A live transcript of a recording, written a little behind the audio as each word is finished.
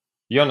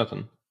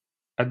Yonatan,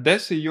 at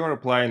Deci, you're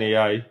applying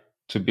AI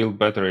to build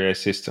better AI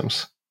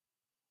systems.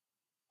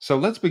 So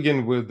let's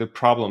begin with the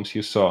problems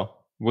you saw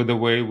with the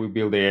way we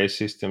build AI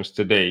systems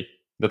today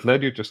that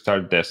led you to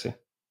start Deci.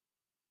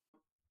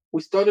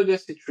 We started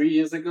Deci 3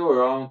 years ago,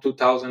 around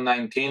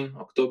 2019,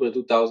 October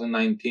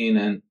 2019,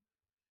 and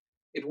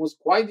it was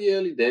quite the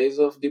early days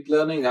of deep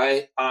learning.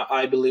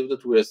 I believe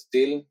that we're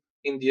still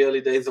in the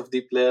early days of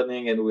deep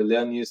learning and we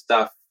learn new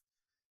stuff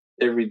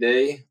every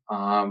day.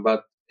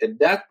 But at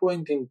that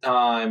point in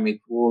time, it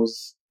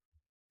was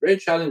very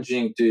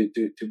challenging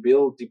to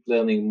build deep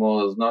learning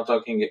models, not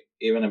talking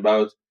even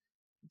about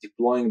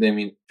deploying them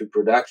into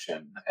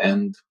production.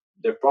 And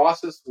the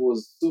process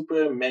was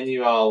super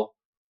manual,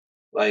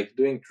 like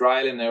doing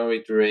trial and error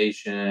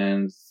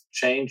iterations,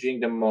 changing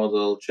the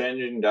model,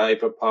 changing the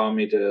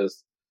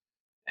hyperparameters,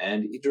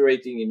 and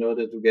iterating in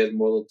order to get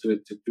model to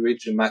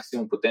reach the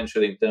maximum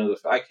potential in terms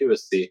of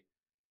accuracy.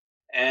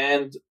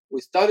 And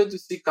we started to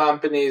see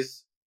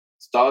companies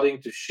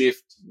starting to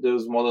shift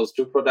those models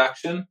to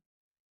production.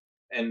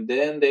 And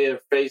then they are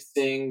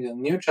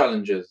facing new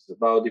challenges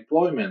about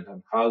deployment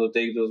and how to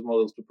take those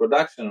models to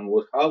production and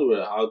what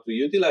hardware, how to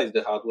utilize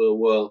the hardware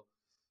well,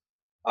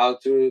 how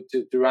to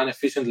run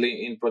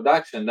efficiently in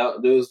production.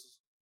 Those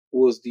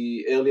was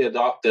the early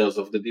adopters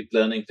of the deep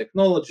learning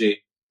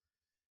technology.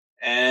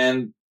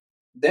 And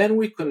then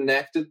we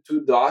connected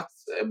two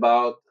dots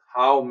about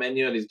how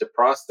manual is the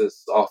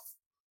process of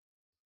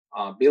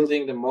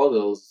building the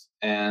models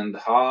and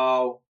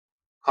how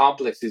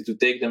complex is to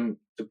take them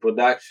to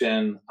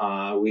production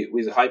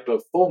with high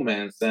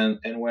performance. And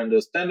we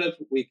understand that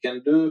we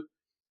can do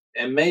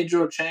a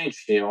major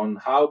change here on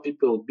how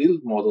people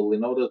build model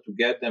in order to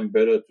get them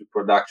better to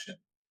production.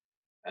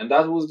 And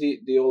that was the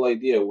whole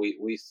idea.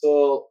 We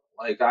saw,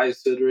 like I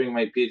said during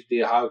my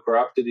PhD, how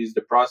corrupted is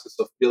the process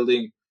of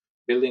building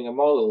a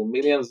model.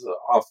 Millions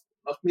of,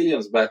 not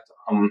millions, but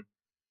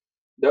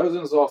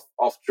dozens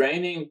of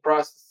training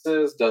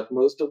processes that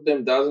most of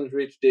them doesn't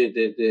reach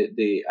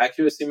the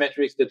accuracy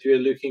metrics that you're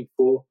looking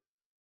for.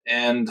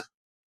 And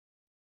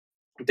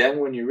then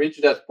when you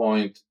reach that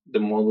point, the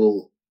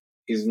model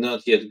is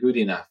not yet good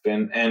enough.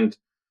 And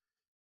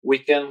we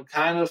can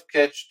kind of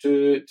catch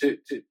two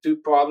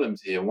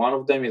problems here. One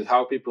of them is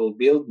how people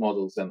build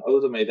models and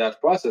automate that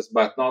process,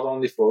 but not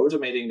only for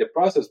automating the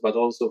process, but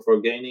also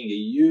for gaining a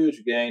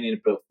huge gain in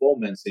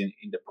performance in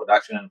the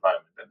production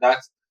environment. And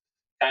that's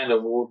kind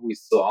of what we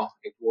saw.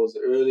 It was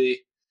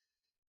early.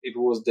 It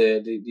was the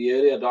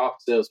early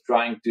adopters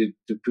trying to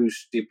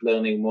push deep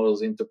learning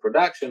models into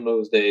production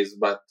those days,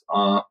 but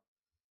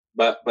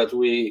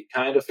we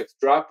kind of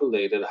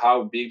extrapolated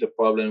how big the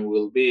problem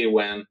will be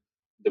when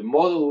the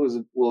model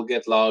will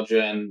get larger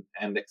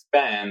and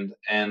expand,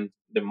 and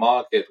the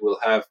market will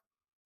have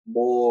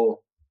more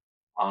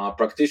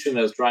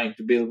practitioners trying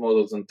to build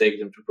models and take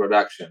them to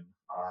production.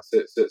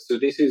 So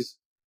this is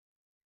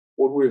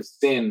what we've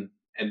seen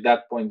at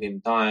that point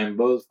in time,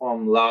 both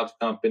from large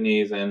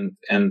companies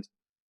and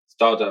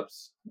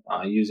startups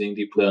using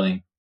deep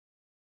learning.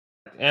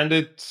 And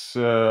it's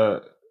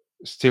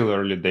still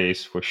early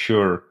days for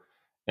sure,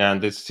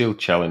 and it's still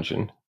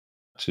challenging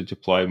to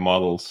deploy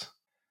models.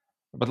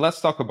 But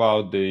let's talk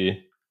about the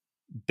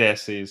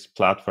Deci's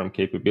platform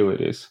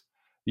capabilities.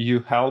 You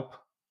help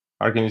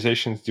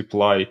organizations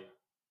deploy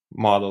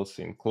models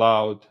in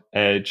cloud,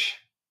 edge,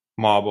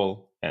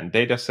 mobile, and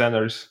data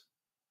centers.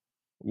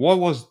 What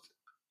was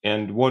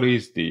and what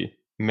is the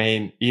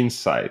main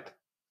insight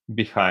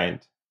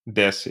behind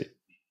Deci?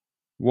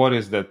 What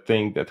is that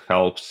thing that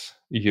helps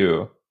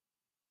you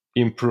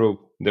improve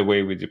the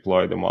way we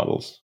deploy the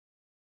models?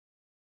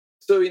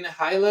 So in a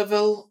high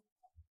level,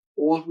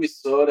 what we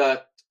saw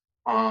that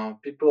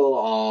people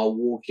are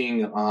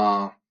walking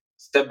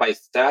step by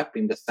step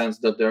in the sense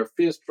that they're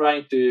first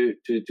trying to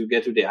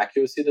get to the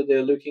accuracy that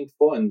they're looking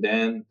for, and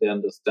then they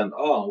understand,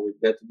 oh,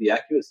 we've got to the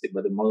accuracy,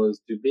 but the model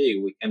is too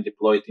big. We can't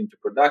deploy it into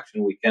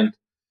production. We can't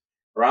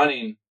run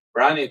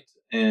it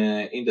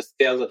in the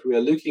scale that we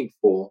are looking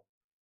for.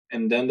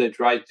 And then they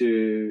try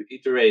to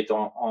iterate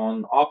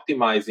on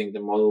optimizing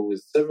the model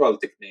with several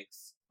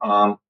techniques.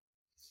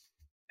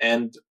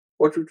 And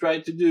what we try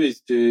to do is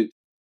to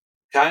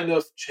kind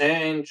of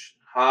change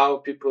how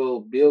people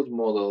build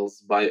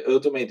models by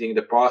automating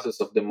the process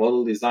of the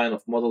model design,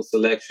 of model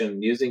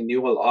selection, using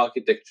neural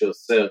architecture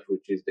search,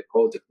 which is the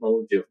core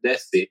technology of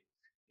Deci,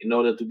 in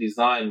order to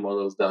design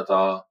models that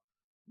are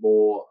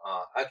more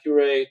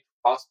accurate,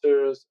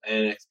 faster,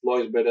 and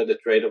exploit better the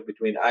trade-off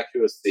between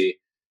accuracy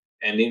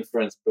and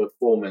inference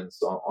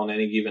performance on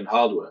any given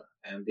hardware.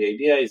 And the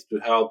idea is to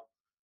help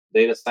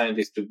data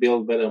scientists to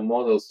build better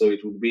models so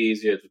it would be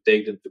easier to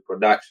take them to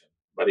production.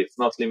 But it's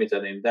not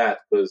limited in that,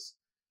 because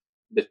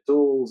the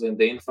tools and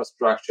the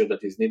infrastructure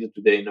that is needed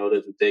today in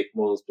order to take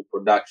models to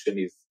production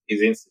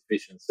is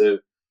insufficient. So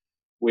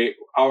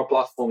our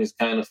platform is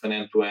kind of an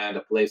end-to-end,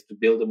 a place to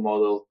build a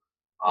model,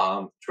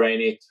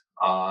 train it,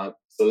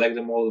 select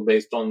the model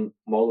based on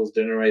models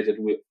generated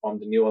from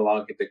the neural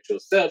architecture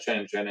search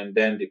engine, and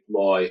then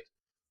deploy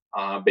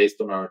based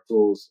on our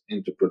tools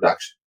into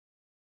production.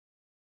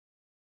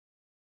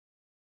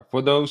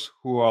 For those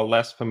who are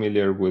less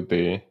familiar with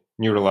the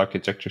neural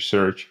architecture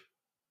search,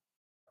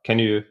 can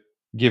you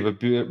give a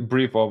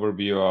brief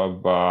overview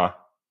of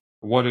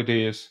what it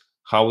is,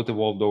 how it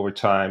evolved over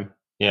time,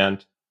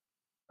 and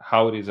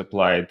how it is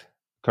applied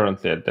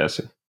currently at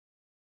Deci?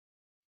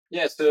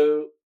 Yeah,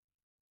 so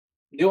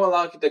neural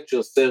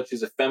architecture search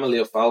is a family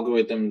of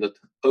algorithms that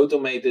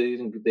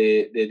automated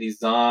the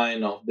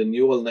design of the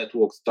neural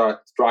network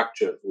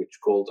structures, which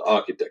called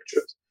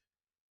architectures.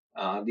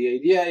 The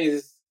idea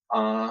is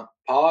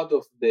part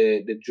of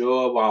the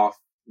job of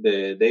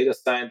the data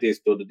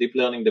scientist or the deep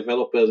learning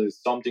developers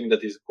is something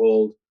that is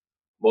called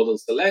model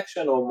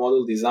selection or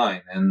model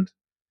design. And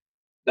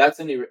that's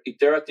an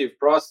iterative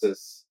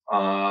process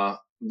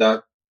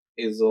that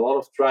is a lot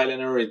of trial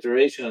and error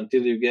iteration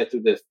until you get to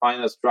the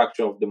final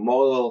structure of the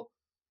model,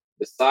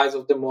 the size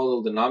of the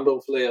model, the number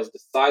of layers, the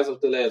size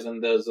of the layers.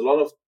 And there's a lot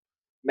of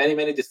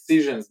many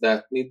decisions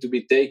that need to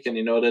be taken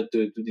in order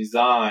to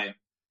design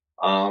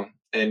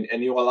a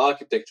neural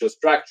architecture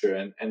structure.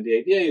 And the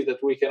idea is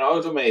that we can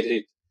automate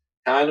it,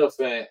 kind of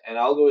an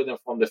algorithm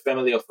from the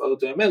family of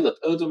AutoML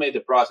that automate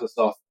the process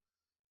of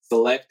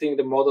selecting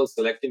the model,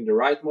 selecting the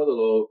right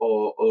model,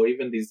 or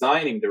even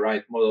designing the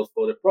right model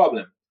for the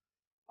problem.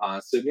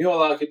 So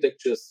neural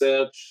architecture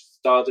search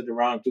started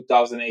around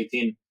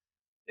 2018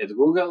 at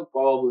Google.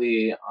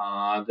 Probably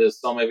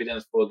there's some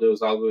evidence for those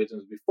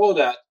algorithms before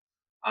that.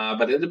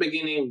 But at the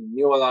beginning,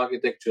 neural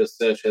architecture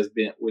search has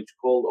been, which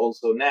called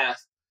also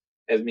NAS,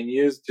 has been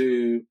used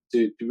to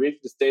reach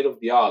the state of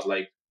the art,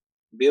 like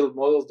build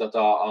models that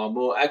are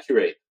more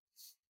accurate.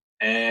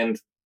 And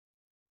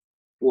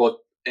what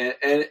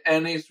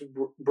and it's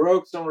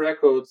broke some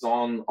records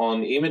on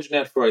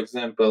ImageNet, for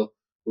example,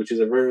 which is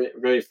a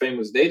very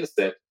famous data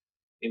set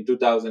in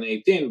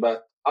 2018.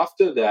 But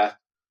after that,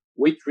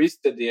 we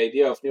twisted the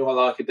idea of neural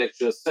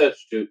architecture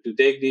search to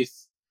take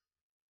this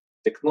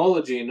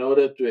technology in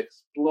order to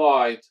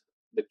exploit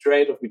the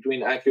trade-off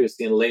between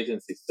accuracy and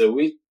latency. So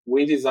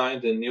we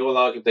designed a neural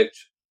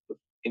architecture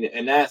in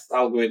an AS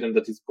algorithm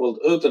that is called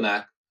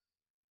AutoNAC,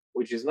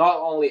 which is not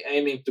only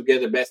aiming to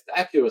get the best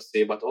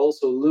accuracy, but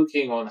also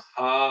looking on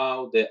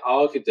how the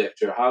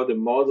architecture, how the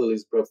model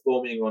is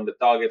performing on the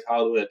target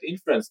hardware at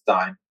inference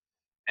time,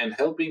 and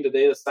helping the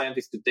data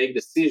scientists to take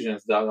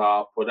decisions that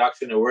are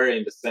production aware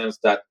in the sense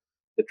that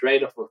the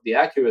trade-off of the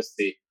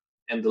accuracy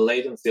and the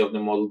latency of the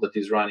model that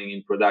is running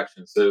in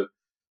production. So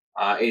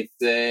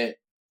it's a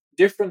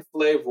different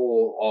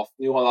flavor of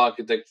neural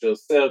architecture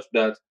search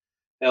that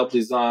help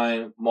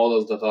design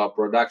models that are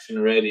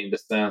production ready in the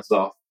sense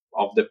of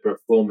the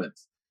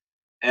performance.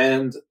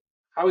 And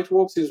how it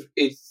works is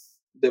it's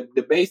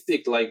the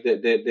basic, like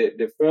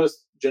the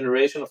first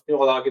generation of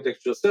neural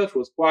architecture search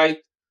was quite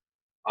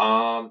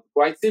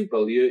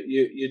simple.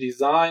 You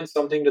design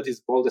something that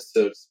is called a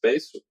search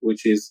space,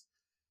 which is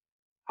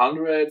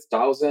hundreds,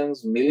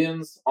 thousands,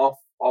 millions of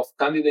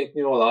candidate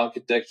neural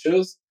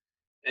architectures,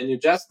 and you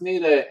just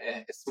need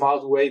a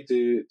smart way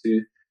to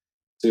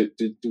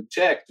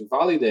check, to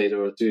validate,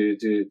 or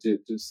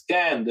to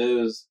scan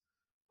those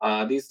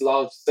this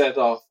large set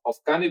of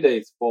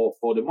candidates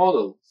for the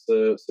model.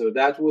 So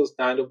that was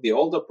kind of the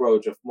old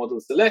approach of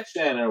model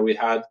selection, and we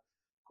had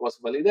cross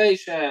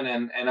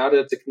validation and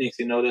other techniques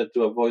in order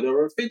to avoid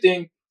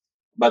overfitting.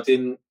 But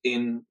in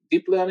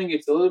deep learning,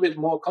 it's a little bit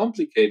more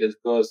complicated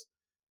because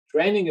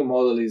training a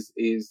model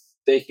is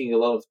taking a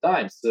lot of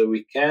time. So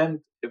we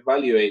can't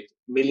evaluate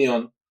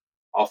million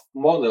of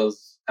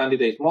models,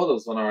 candidate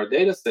models on our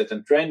data set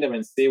and train them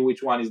and see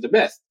which one is the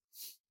best.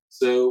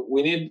 So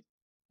we need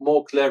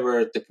more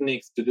clever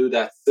techniques to do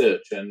that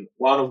search. And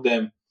one of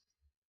them,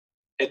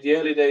 at the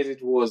early days,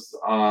 it was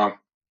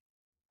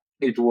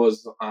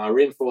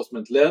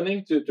reinforcement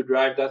learning to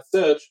drive that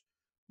search.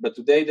 But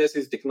today,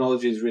 Deci's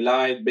technologies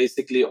relied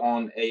basically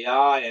on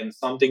AI and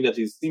something that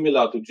is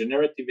similar to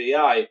generative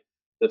AI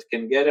that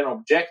can get an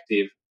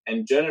objective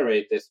and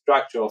generate a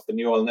structure of a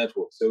neural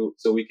network. So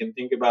we can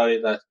think about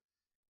it that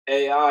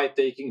AI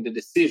taking the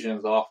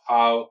decisions of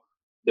how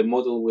the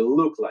model will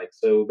look like.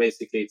 So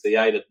basically, it's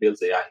AI that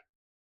builds AI.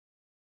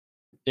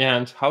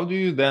 And how do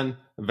you then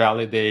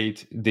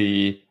validate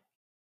the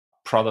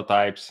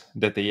prototypes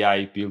that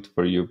AI built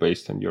for you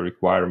based on your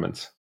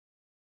requirements?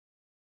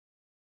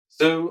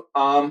 So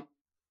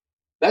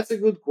that's a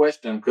good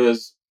question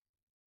because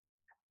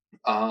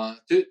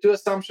two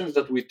assumptions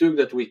that we took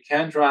that we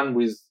can't run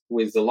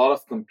with a lot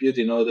of compute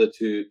in order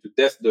to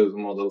test those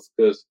models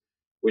because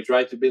we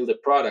try to build a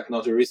product,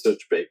 not a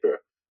research paper.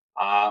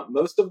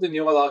 Most of the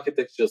neural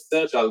architecture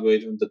search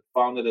algorithms that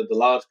founded at the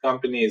large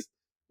companies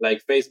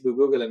like Facebook,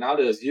 Google, and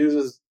others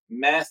uses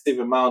massive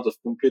amount of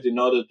compute in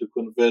order to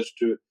converge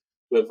to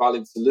a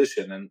valid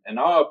solution. And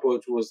our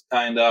approach was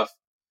kind of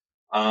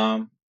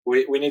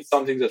we need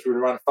something that will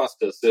run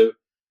faster. So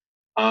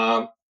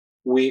um,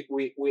 we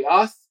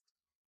asked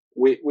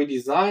we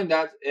designed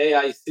that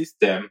AI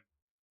system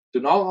to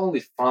not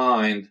only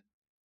find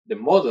the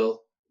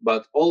model,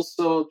 but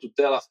also to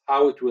tell us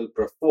how it will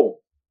perform.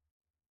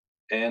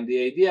 And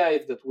the idea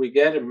is that we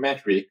get a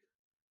metric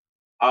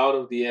out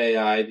of the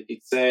AI.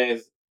 It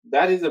says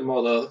that is a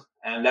model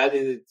and that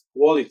is its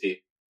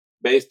quality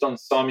based on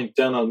some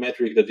internal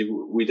metric that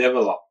we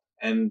develop.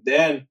 And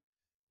then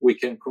we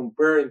can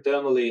compare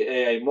internally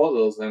AI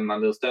models and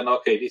understand,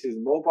 okay, this is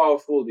more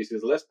powerful, this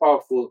is less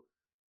powerful,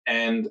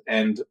 and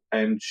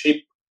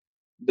ship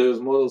those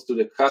models to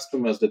the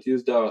customers that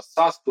use the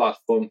SaaS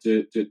platform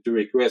to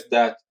request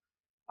that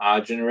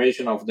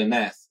generation of the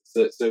NAS.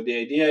 So the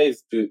idea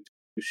is to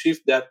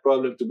shift that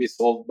problem to be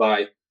solved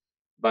by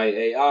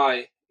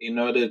AI in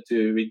order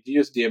to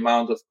reduce the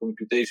amount of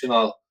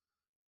computational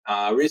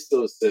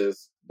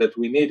resources that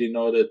we need in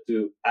order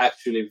to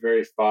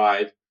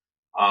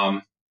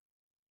um,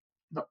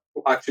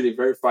 actually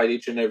verify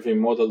each and every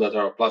model that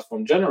our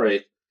platform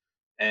generates.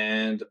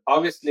 And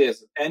obviously,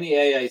 as any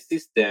AI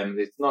system,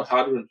 it's not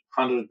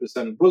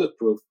 100%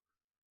 bulletproof,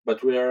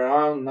 but we're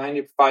around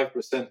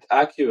 95%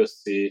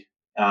 accuracy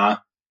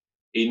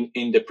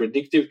in the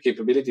predictive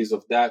capabilities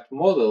of that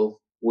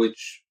model,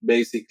 which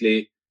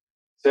basically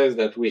says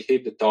that we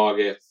hit the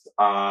targets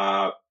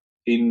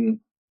in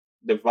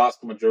the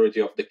vast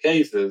majority of the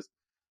cases,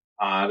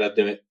 that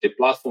the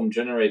platform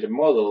generate a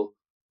model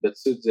that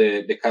suits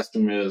the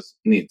customer's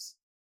needs.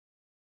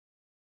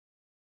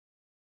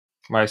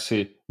 I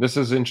see. This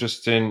is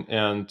interesting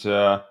and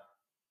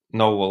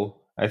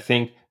novel. I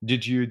think,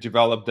 did you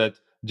develop that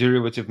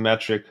derivative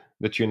metric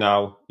that you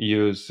now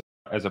use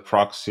as a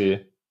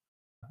proxy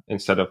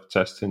instead of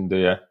testing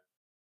the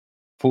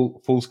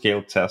full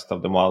scale test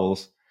of the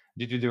models?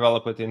 Did you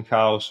develop it in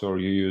house, or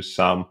you use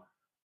some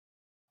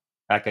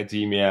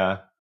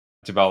academia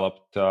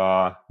developed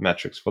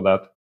metrics for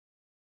that?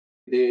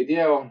 The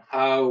idea on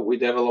how we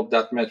developed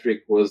that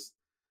metric was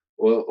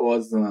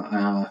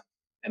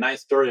a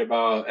nice story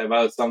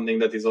about something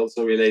that is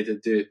also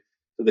related to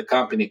the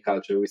company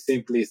culture. We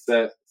simply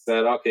said,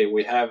 okay,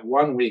 we have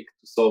 1 week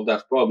to solve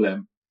that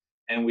problem,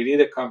 and we did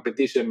a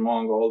competition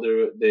among all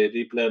the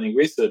deep learning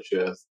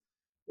researchers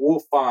who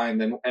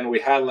find, and we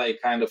had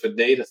like kind of a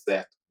data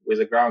set with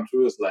a ground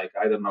truth, like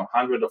I don't know,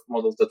 100 of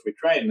models that we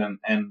trained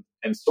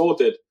and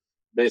sorted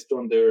based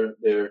on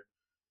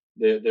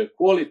their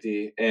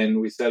quality, and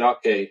we said,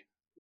 okay,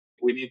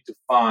 we need to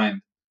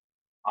find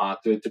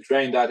to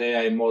train that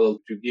AI model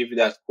to give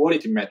that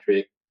quality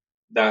metric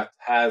that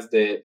has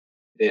the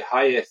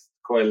highest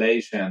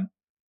correlation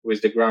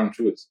with the ground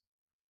truth.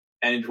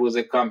 And it was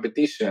a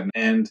competition,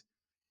 and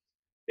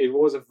it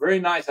was a very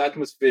nice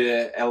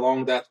atmosphere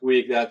along that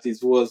week. That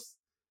it was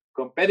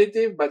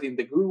competitive, but in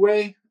the good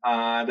way.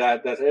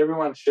 That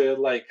everyone shared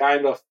like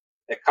kind of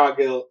a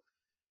Kaggle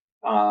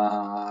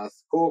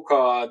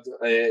scorecard,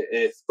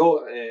 a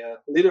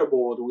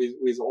leaderboard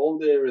with all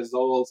the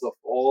results of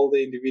all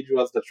the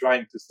individuals that are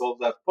trying to solve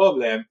that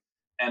problem.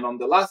 And on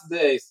the last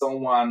day,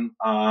 someone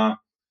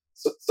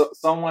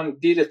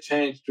did a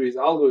change to his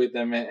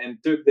algorithm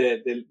and took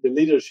the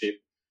leadership.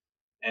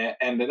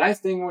 And the nice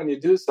thing when you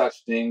do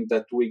such thing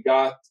that we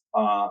got,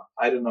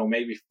 I don't know,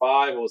 maybe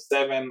 5 or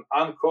 7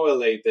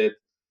 uncorrelated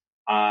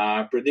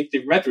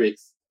predictive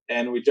metrics,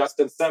 and we just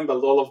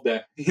assembled all of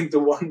them into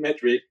one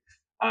metric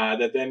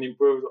that then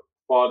improved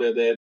further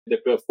the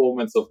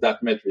performance of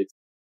that metric.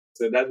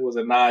 So that was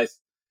a nice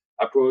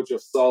approach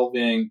of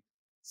solving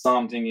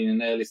something in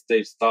an early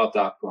stage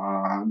startup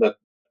that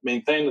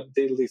maintained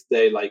until this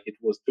day like it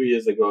was 2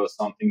 years ago or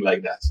something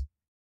like that.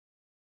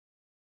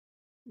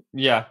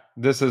 Yeah,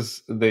 this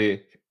is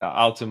the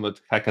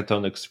ultimate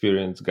hackathon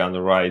experience gone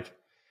right,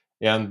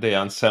 and the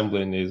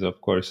assembling is,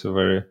 of course,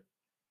 a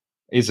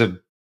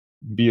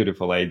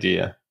beautiful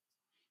idea.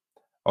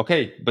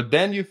 Okay, but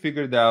then you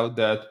figured out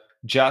that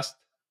just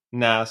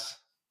NAS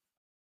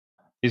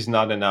is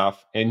not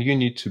enough, and you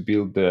need to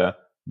build a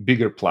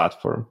bigger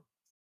platform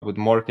with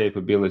more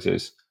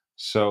capabilities.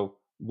 So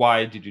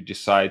why did you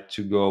decide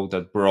to go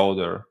that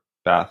broader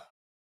path?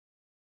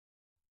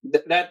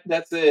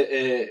 That's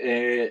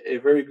a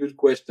very good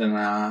question.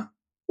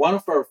 One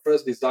of our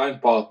first design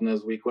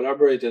partners, we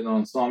collaborated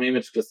on some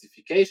image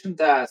classification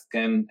task,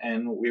 and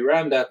we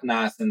ran that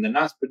NAS, and the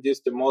NAS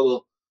produced a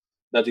model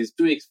that is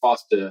 2x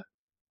faster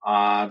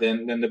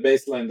than the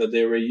baseline that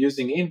they were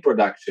using in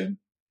production.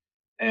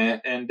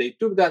 And they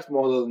took that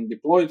model and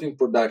deployed it in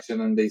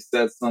production, and they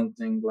said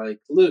something like,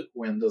 look,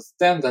 we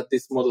understand that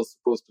this model is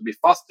supposed to be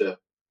faster,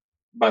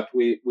 but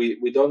we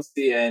don't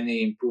see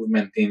any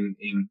improvement in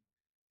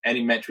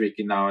any metric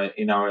in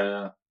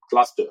our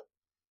cluster.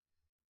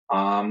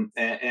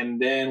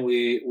 And then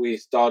we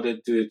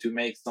started to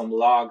make some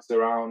logs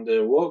around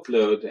the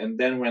workload, and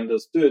then we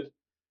understood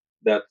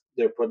that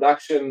the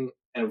production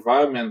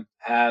environment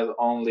has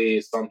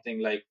only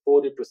something like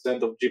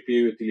 40% of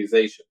GPU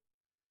utilization.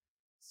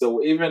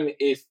 So even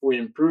if we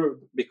improve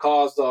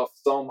because of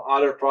some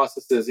other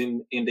processes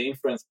in the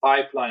inference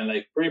pipeline,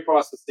 like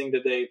pre-processing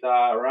the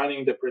data,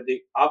 running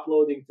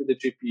uploading to the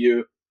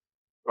GPU,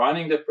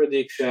 running the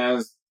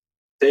predictions,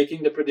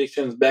 taking the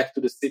predictions back to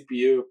the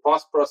CPU,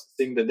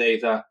 post-processing the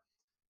data,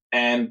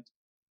 and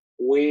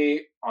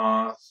we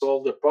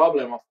solve the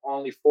problem of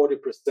only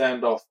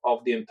 40%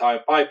 of the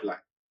entire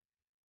pipeline.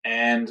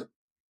 And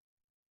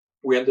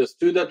we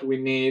understood that we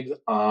need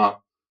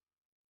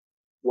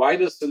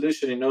wider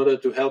solution in order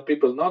to help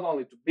people not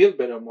only to build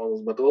better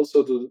models, but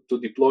also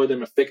to deploy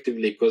them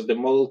effectively, because the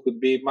model could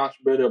be much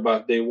better,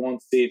 but they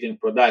won't see it in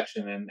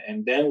production.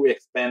 And then we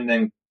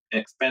expanded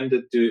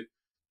to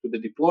the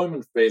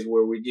deployment phase,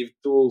 where we give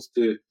tools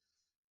to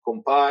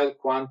compile,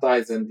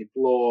 quantize, and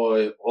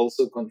deploy,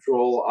 also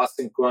control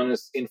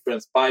asynchronous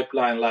inference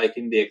pipeline, like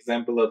in the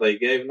example that I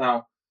gave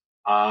now.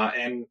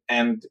 And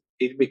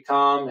it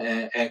become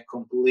a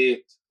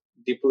complete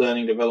deep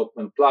learning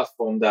development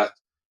platform that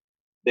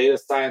data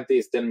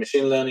scientists and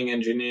machine learning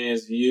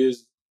engineers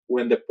use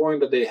when the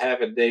point that they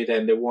have a data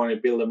and they want to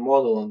build a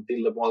model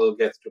until the model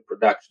gets to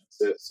production.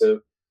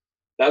 So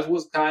that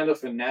was kind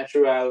of a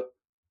natural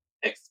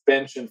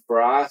expansion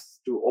for us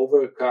to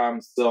overcome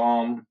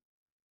some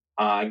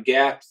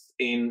gaps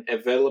in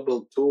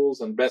available tools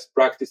and best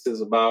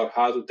practices about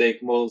how to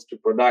take models to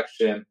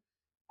production,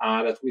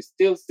 that we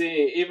still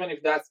see. Even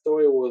if that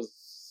story was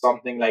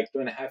something like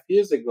 2.5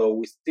 years ago,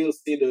 we still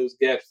see those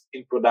gaps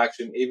in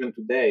production even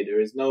today. There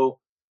is no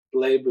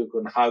playbook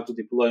on how to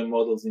deploy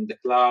models in the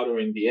cloud or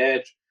in the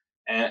edge,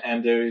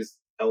 and there is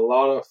a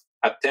lot of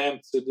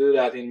attempts to do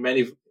that in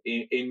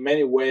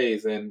many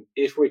ways. And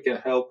if we can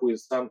help with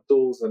some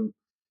tools and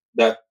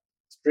that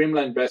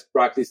streamline best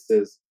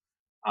practices,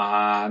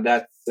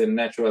 that's a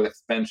natural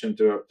expansion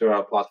to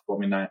our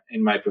platform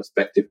in my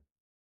perspective.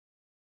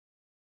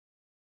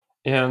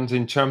 And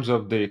in terms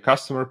of the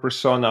customer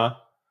persona,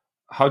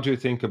 how do you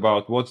think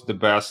about what's the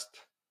best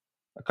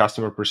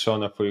customer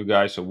persona for you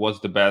guys, or what's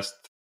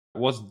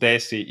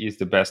Deci is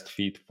the best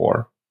fit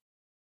for?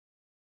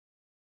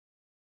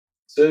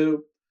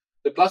 So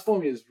the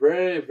platform is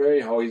very,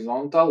 very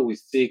horizontal. We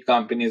see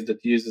companies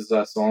that uses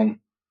us on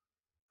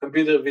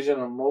computer vision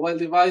on mobile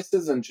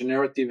devices and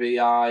generative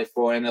AI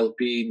for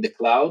NLP in the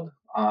cloud.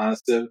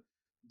 So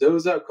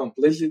those are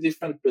completely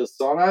different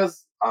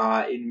personas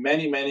in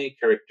many, many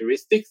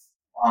characteristics.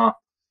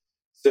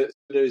 So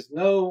there is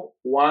no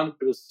one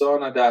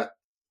persona that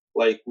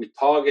like we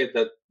target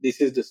that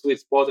this is the sweet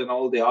spot and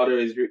all the other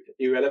is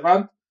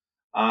irrelevant.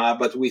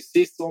 But we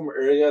see some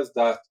areas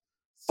that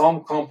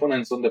some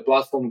components on the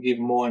platform give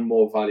more and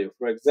more value.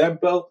 For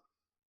example,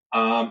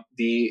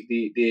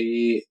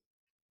 the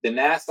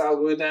NAS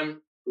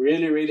algorithm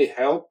really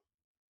help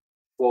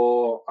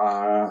for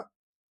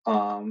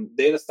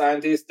data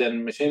scientists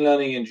and machine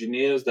learning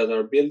engineers that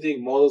are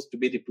building models to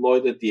be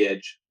deployed at the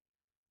edge.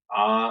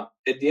 At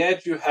the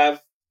edge, you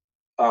have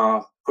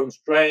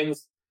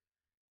constraints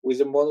with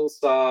the model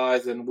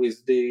size and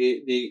with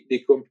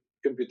the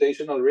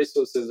computational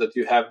resources that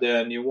you have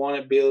there, and you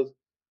want to build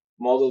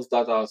models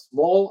that are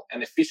small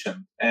and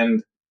efficient.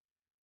 And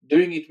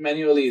doing it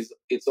manually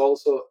it's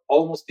also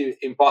almost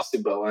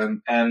impossible.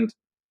 And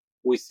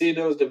we see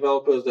those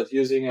developers that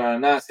using our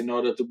NAS in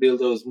order to build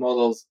those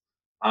models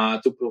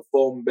to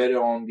perform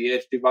better on the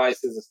edge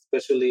devices,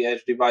 especially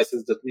edge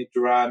devices that need to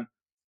run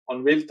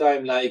on real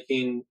time, like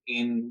in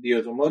the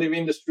automotive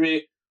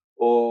industry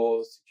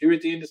or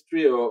security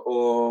industry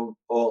or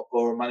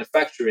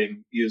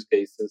manufacturing use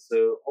cases.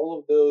 So all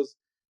of those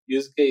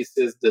use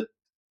cases that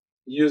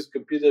use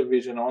computer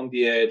vision on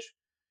the edge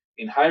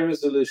in high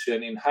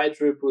resolution, in high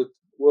throughput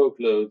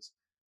workloads,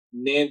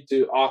 need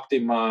to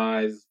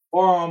optimize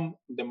from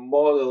the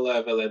model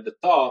level at the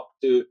top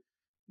to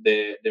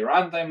the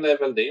runtime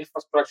level, the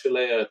infrastructure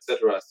layer,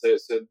 etc.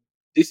 So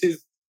this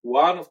is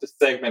one of the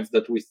segments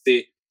that we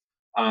see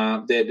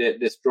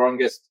the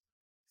strongest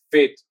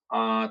fit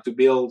to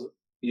build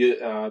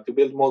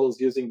models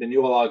using the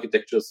neural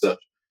architecture search.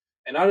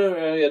 Another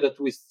area that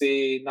we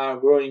see now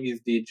growing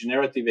is the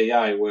generative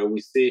AI, where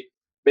we see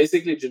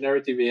basically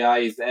generative AI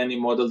is any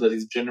model that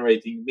is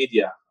generating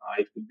media.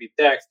 It could be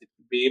text, it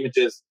could be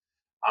images,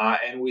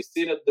 and we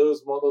see that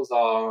those models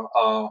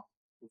are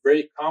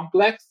very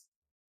complex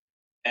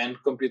and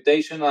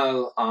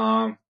computational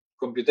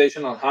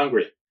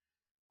hungry.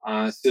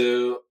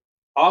 So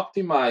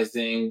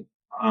optimizing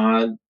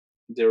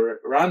the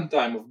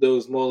runtime of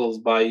those models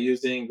by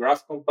using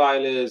graph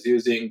compilers,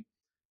 using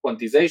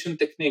quantization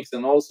techniques,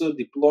 and also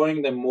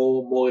deploying them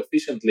more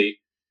efficiently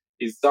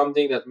is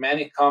something that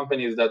many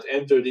companies that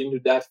entered into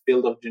that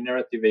field of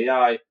generative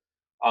AI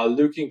are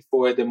looking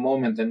for at the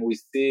moment. And we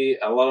see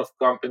a lot of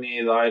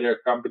companies, either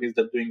companies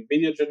that are doing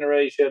video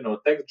generation or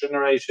text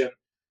generation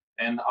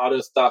and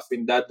other stuff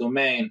in that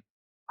domain,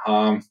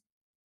 um,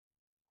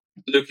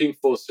 looking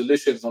for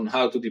solutions on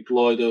how to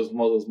deploy those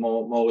models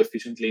more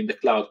efficiently in the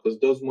cloud, because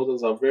those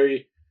models are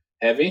very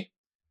heavy.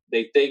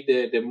 They take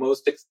the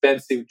most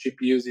expensive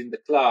GPUs in the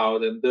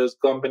cloud, and those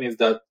companies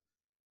that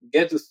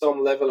get to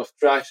some level of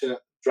traction,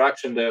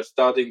 they're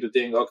starting to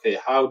think, okay,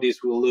 how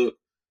this will look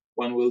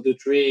when we'll do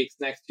 3x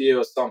next year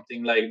or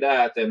something like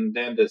that. And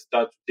then they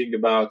start to think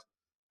about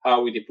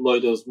how we deploy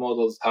those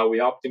models, how we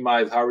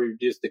optimize, how we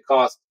reduce the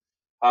cost,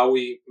 how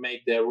we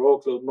make their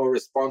workload more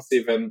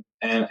responsive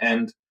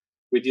and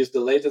reduce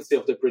the latency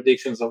of the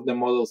predictions of the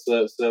models,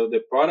 so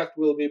the product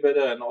will be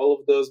better. And all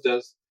of those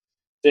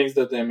things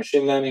that the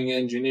machine learning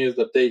engineers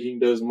are taking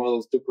those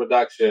models to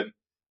production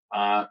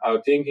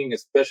are thinking,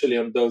 especially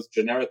on those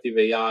generative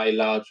AI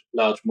large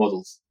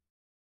models.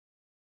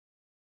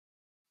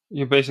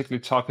 You're basically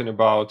talking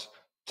about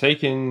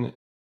taking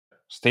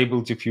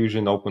stable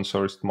diffusion open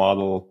source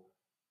model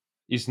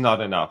is not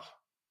enough.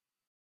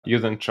 You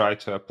then try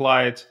to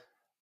apply it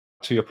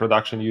to your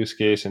production use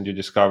case and you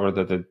discover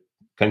that it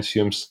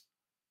consumes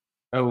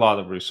a lot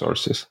of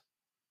resources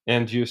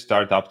and you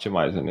start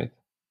optimizing it,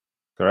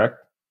 correct?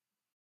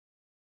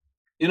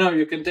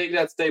 You can take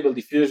that stable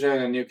diffusion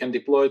and you can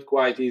deploy it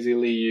quite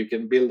easily. You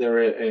can build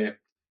an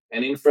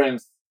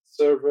inference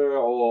server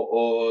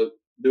or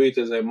do it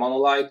as a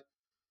monolith.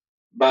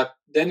 But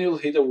then you'll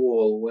hit a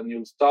wall when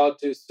you start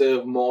to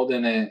serve more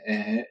than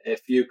a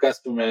few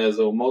customers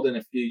or more than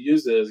a few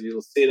users.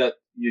 You'll see that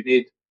you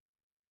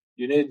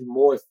need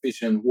more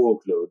efficient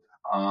workload.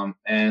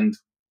 And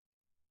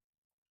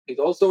it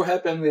also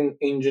happens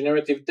in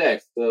generative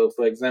text. So,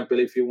 for example,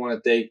 if you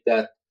want to take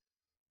that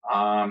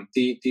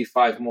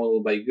T5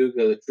 model by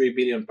Google, 3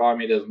 billion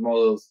parameters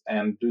models,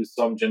 and do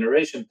some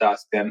generation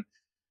task, and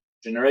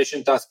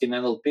generation task in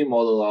NLP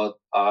model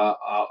are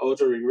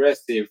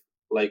autoregressive,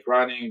 like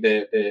running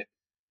the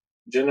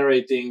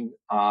generating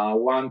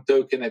one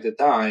token at a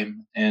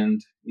time,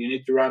 and you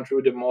need to run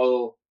through the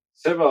model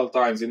several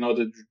times in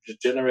order to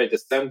generate a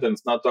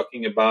sentence, not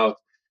talking about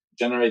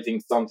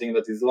generating something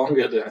that is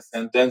longer than a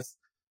sentence.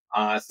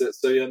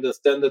 So you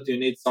understand that you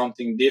need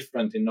something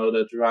different in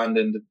order to run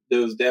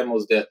those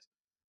demos that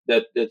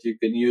you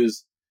can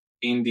use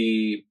in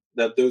the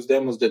that those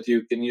demos that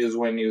you can use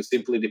when you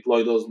simply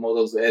deploy those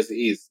models as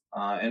is,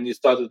 and you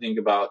start to think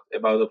about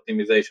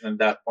optimization at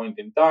that point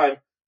in time.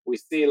 We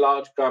see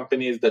large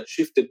companies that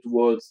shifted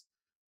towards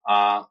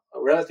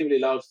relatively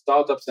large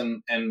startups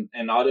and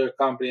other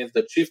companies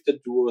that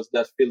shifted towards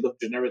that field of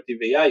generative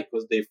AI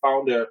because they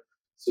found their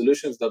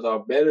solutions that are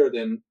better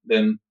than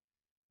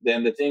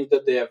the things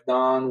that they have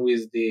done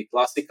with the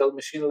classical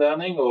machine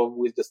learning or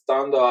with the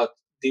standard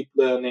deep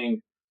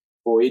learning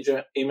for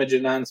image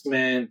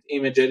enhancement,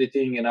 image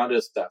editing, and other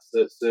stuff.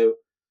 So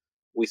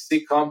we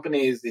see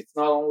companies, it's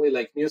not only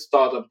like new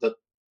startups that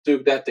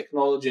took that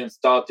technology and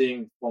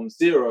starting from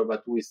zero,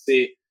 but we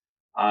see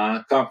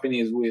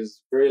companies with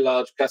very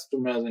large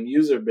customers and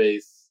user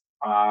base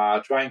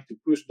trying to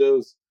push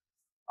those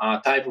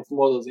type of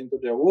models into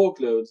their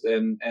workloads,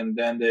 and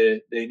then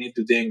they need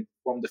to think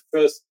from the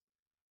first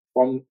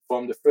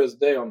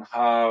day on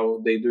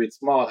how they do it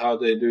smart, how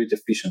they do it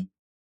efficient.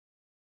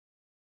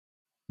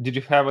 Did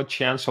you have a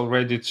chance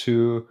already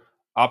to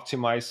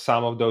optimize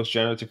some of those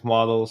generative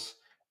models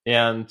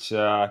and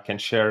can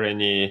share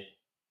any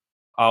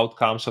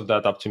outcomes of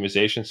that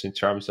optimizations in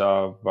terms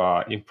of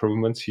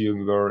improvements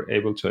you were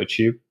able to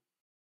achieve?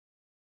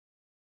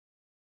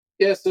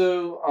 Yeah,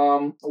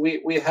 so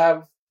we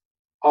have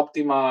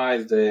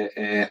optimized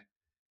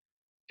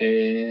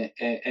an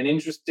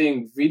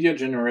interesting video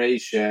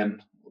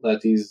generation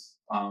that is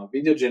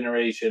video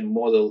generation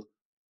model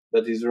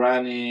that is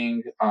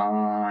running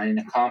in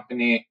a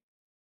company.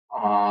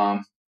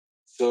 Um,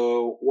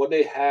 so what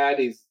they had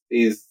is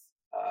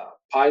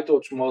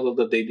PyTorch model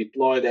that they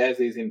deployed as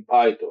is in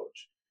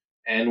PyTorch,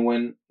 and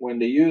when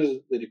they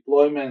use the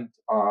deployment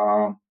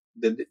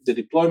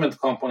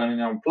component in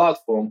our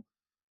platform,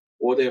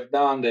 what they've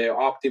done, they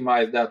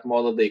optimized that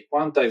model, they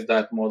quantized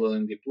that model,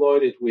 and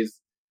deployed it with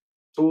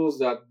tools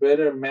that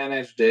better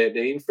manage the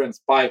inference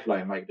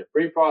pipeline, like the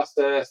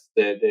pre-process,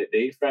 the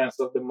inference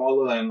of the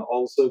model, and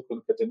also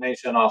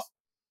concatenation of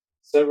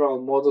several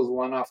models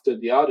one after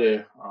the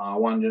other,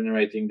 one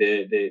generating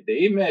the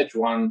image,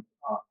 one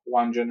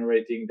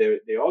generating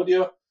the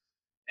audio.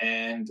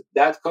 And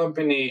that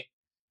company,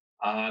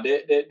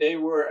 they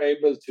were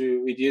able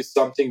to reduce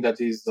something that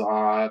is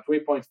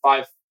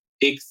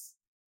 3.5x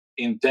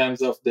in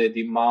terms of the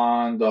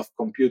demand of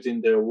computing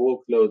their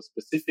workload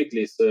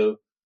specifically. So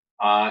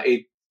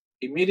it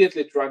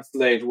immediately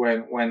translates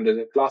when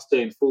the cluster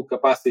in full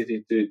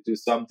capacity to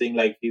something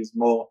like is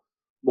more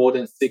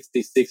than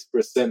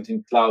 66%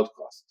 in cloud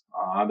cost.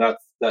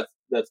 That's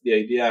the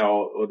idea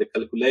or the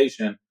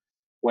calculation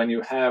when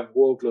you have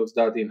workloads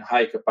that in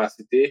high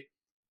capacity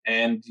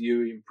and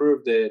you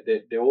improve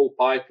the whole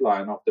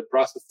pipeline of the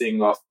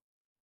processing of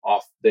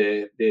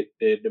the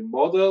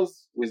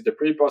models with the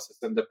pre-process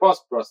and the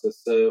post-process.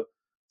 So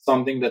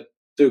something that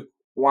took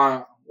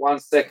one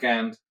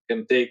second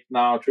can take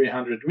now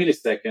 300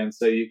 milliseconds.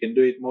 So you can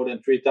do it more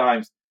than three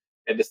times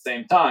at the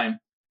same time,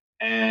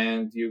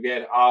 and you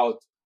get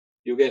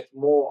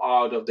more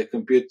out of the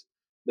compute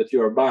that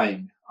you are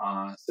buying.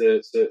 So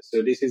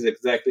this is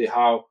exactly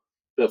how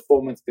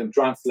performance can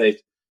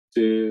translate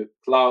to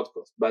cloud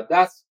cost. But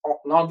that's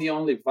not the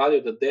only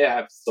value that they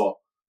have saw.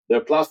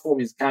 Their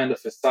platform is kind of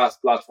a SaaS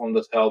platform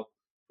that helps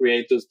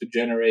creators to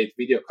generate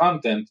video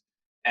content.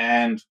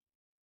 And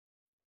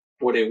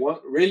what they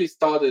really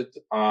started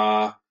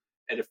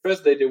at the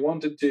first day, they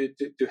wanted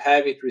to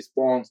have it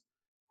respond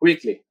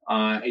quickly.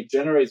 It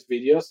generates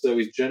videos, so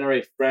it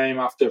generates frame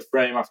after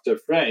frame after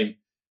frame,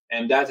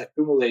 and that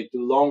accumulates to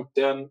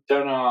long-term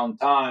turnaround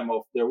time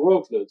of their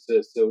workload.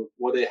 So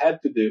what they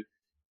had to do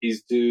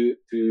is to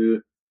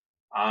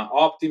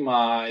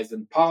optimize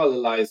and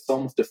parallelize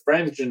some of the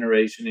frame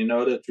generation in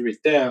order to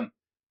return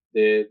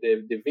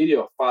the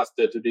video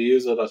faster to the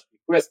user that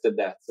requested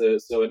that.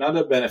 So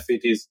another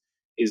benefit is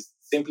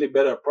simply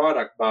better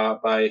product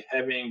by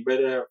having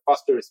better,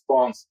 faster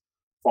response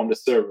from the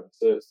server.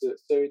 So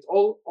it's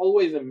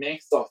always a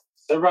mix of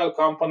several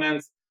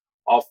components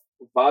of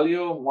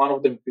value. One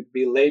of them could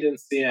be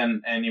latency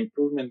and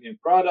improvement in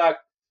product.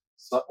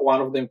 So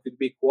one of them could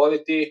be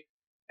quality.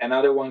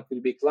 Another one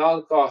could be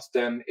cloud cost.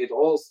 And it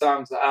all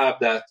sums up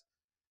that,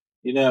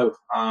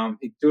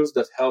 it tools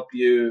that help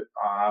you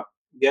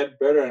get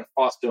better and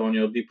faster on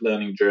your deep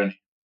learning journey.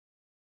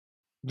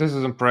 This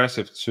is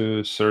impressive.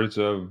 2/3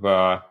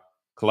 of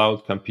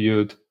cloud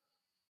compute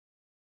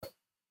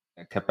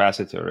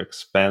capacity or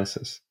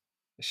expenses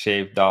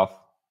shaved off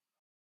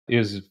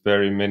is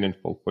very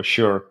meaningful for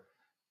sure.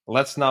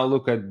 Let's now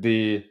look at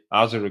the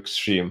other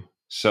extreme.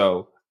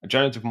 So,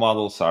 generative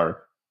models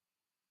are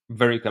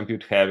very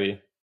compute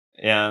heavy,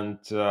 and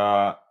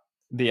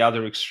the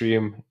other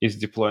extreme is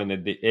deploying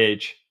at the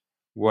edge,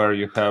 where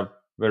you have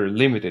very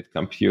limited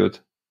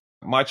compute,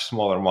 much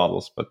smaller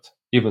models, but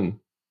even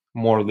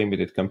more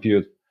limited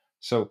compute.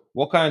 So,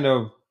 what kind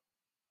of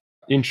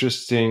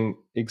interesting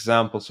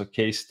examples or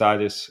case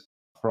studies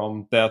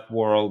from that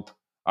world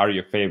are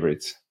your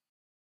favorites?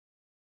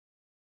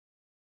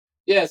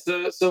 Yeah,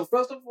 so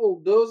first of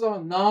all, those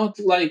are not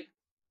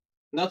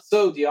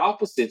so the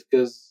opposite,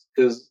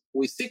 because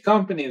we see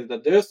companies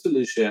that their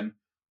solution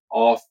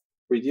of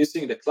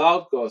reducing the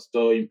cloud cost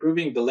or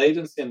improving the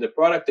latency and the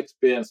product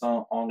experience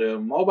on their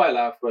mobile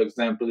app, for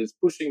example, is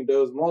pushing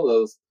those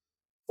models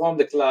from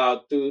the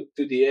cloud to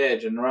the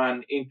edge and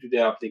run into the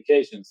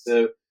application.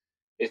 So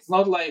it's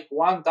not like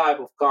one type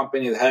of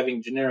company is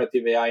having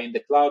generative AI in the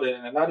cloud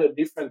and another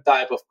different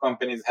type of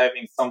company is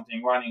having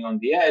something running on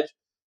the edge.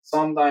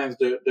 Sometimes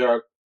there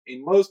are,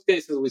 in most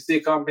cases, we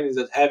see companies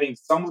that having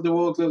some of the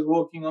workloads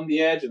working on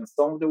the edge and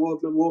some of the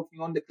workload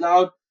working on the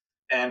cloud.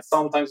 And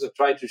sometimes they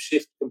try to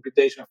shift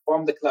computation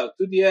from the cloud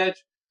to the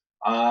edge.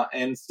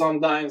 And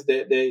sometimes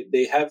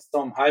they have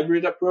some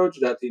hybrid approach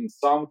that in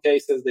some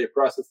cases they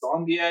process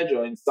on the edge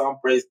or in some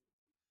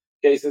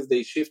cases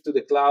they shift to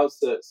the cloud.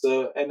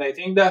 And I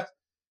think that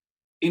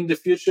in the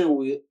future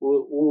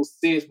we'll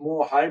see it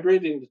more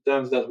hybrid in the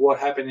terms that what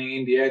happening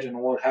in the edge and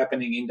what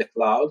happening in the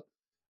cloud.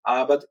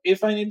 But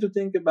if I need to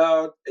think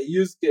about a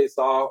use case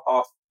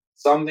of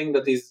something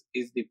that is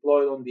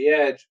deployed on the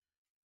edge,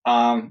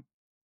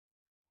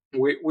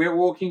 we're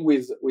working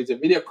with a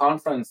video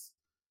conference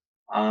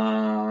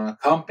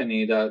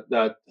company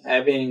that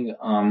having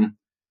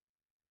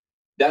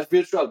that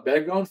virtual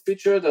background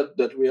feature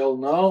that we all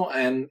know.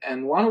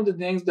 And one of the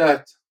things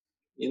that,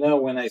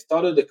 when I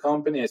started the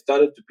company, I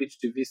started to pitch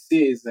to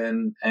VCs,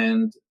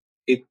 and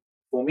it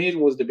for me it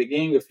was the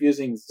beginning of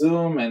using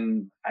Zoom,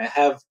 and I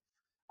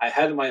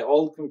had my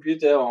old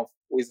computer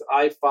with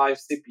i5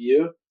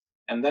 CPU,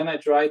 and then I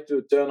tried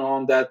to turn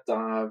on that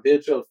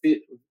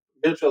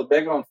virtual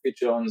background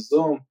feature on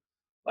Zoom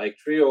like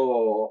three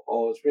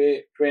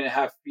and a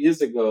half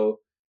years ago,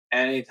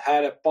 and it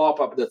had a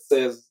pop-up that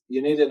says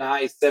you need an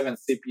i7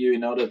 CPU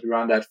in order to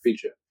run that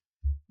feature.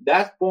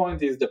 That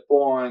point is the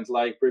point,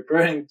 like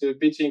preparing to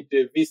pitching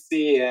to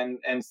VC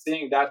and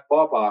seeing that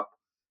pop up,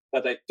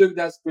 that I took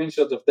that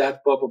screenshot of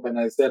that pop up and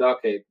I said,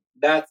 okay,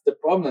 that's the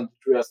problem that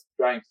we're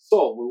trying to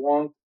solve. We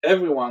want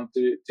everyone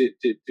to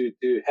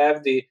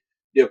have the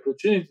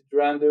opportunity to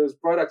run those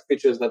product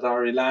features that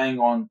are relying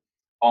on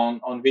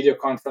video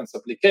conference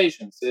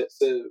applications.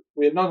 So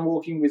we're not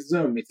working with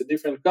Zoom. It's a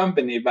different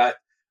company, but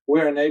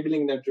we're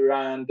enabling them to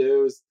run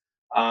those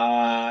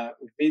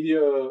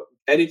video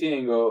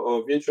editing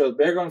or virtual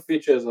background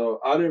features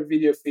or other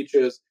video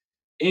features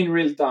in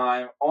real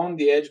time on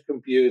the edge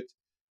compute,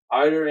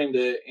 either in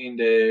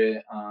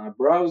the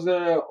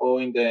browser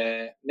or in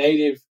the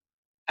native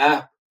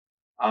app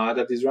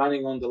that is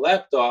running on the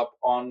laptop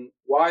on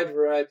wide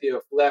variety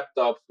of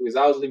laptops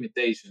without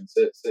limitations.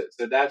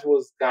 So that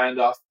was kind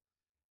of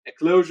a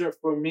closure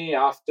for me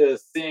after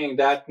seeing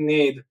that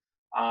need,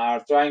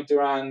 trying to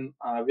run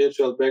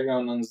virtual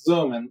background on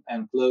Zoom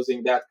and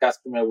closing that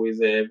customer with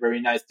a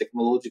very nice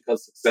technological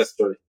success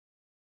story.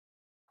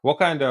 What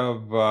kind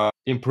of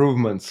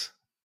improvements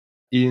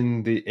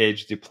in the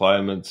edge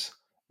deployments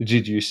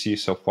did you see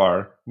so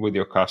far with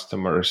your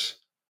customers?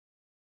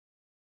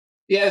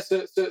 Yeah,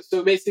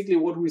 so basically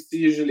what we see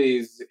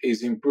usually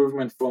is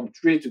improvement from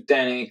 3 to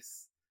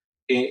 10x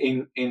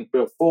in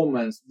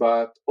performance,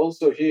 but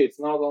also here it's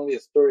not only a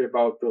story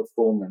about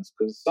performance,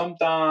 because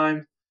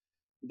sometimes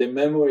the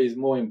memory is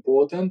more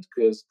important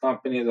because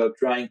companies are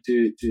trying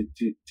to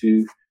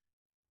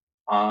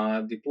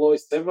deploy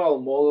several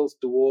models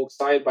to work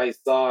side by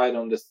side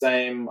on the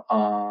same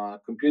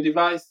compute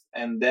device,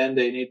 and then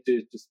they need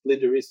to split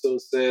the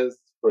resources,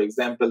 for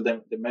example,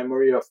 the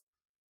memory of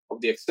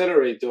the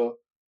accelerator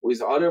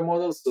with other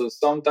models. So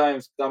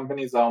sometimes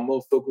companies are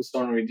more focused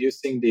on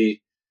reducing the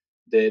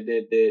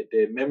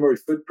memory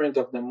footprint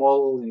of the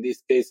model. In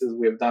these cases,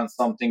 we have done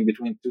something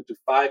between 2 to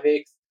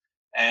 5x.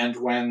 And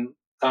when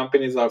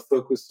companies are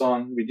focused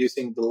on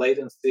reducing the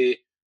latency,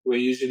 we're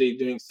usually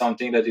doing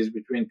something that is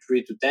between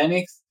 3 to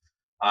 10x.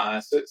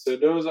 So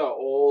those are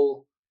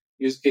all,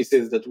 use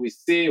cases that we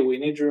see, we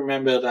need to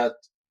remember that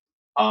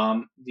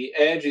the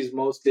edge is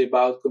mostly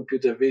about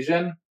computer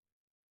vision,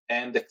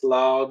 and the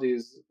cloud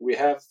is, we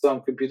have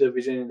some computer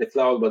vision in the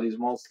cloud, but it's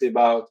mostly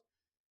about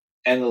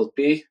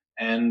NLP,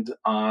 and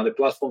the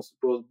platform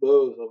supports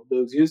both of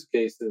those use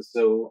cases.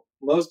 So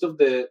most of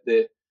the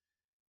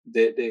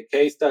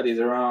case studies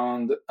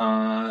around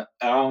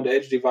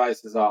edge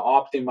devices are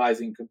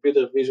optimizing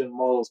computer vision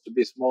models to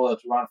be smaller,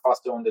 to run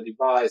faster on the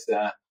device,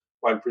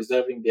 while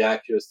preserving the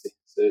accuracy.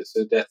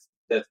 So that's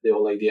the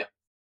whole idea.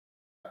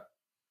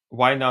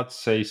 Why not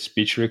say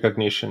speech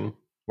recognition?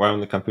 Why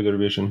only computer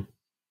vision?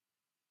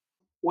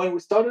 When we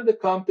started the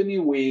company,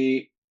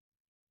 we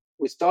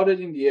started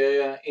in the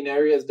area, in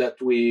areas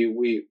that we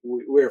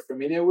were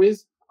familiar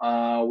with,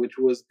 which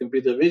was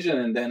computer vision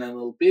and then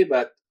NLP,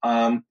 but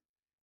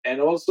and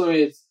also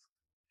it's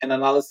an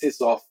analysis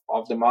of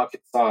the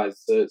market size.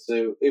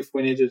 So if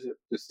we needed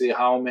to see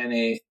how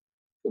many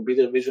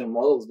computer vision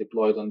models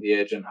deployed on the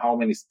edge and how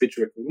many speech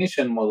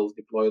recognition models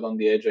deployed on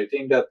the edge, I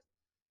think that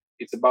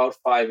it's about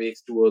 5x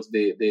towards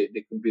the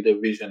computer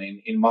vision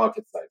in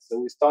market size. So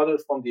we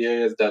started from the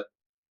areas that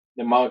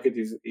the market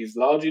is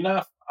large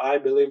enough. I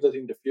believe that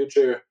in the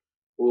future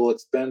we'll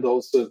expand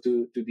also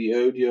to the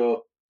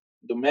audio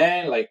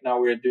domain. Like now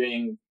we're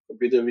doing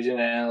computer vision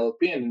and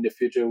NLP, and in the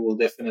future we'll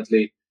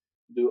definitely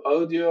do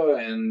audio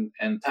and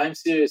time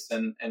series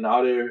and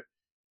other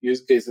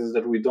use cases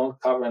that we don't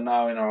cover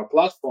now in our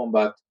platform,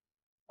 but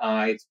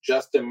it's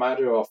just a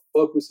matter of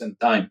focus and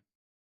time.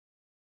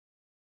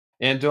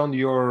 And on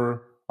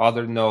your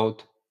other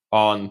note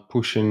on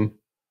pushing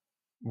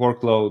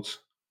workloads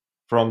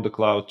from the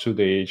cloud to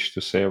the edge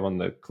to save on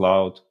the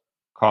cloud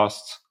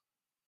costs,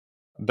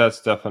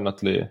 that's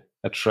definitely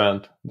a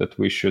trend that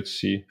we should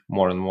see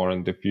more and more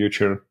in the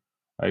future.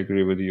 I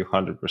agree with you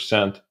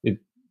 100%.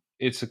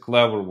 It's a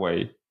clever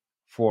way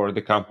for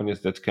the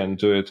companies that can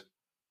do it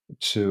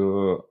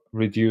to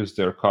reduce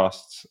their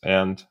costs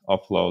and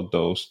offload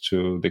those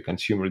to the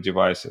consumer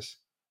devices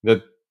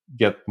that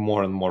get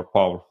more and more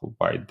powerful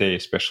by day,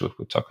 especially if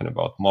we're talking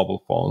about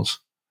mobile phones.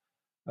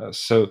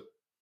 So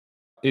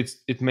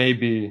it may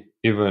be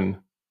even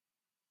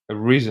a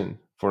reason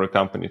for a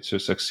company to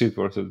succeed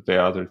versus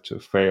the other to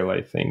fail,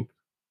 I think,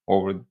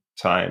 over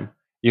time,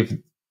 if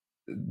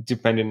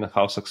depending on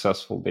how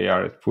successful they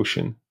are at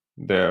pushing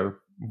their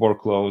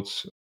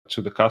workloads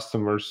to the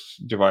customers'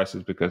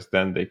 devices, because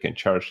then they can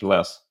charge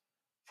less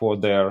for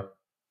their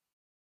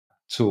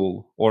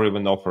tool or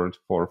even offer it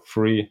for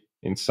free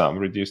in some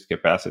reduced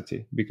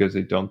capacity because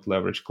they don't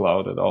leverage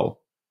cloud at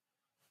all.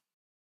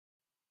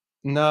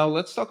 Now,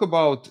 let's talk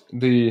about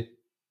the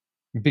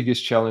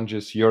biggest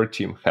challenges your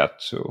team had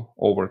to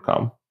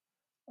overcome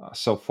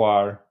so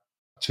far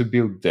to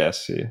build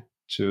Deci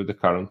to the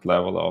current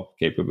level of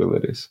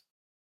capabilities.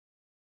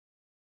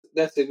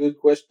 That's a good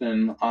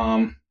question.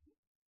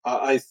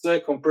 I saw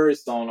a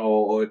comparison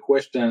or a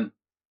question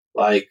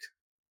like,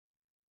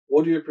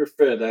 what do you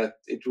prefer, that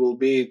it will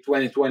be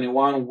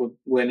 2021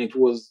 when it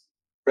was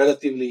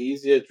relatively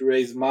easier to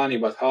raise money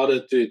but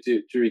harder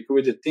to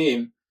recruit a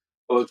team,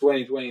 or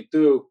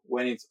 2022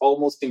 when it's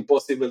almost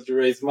impossible to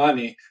raise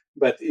money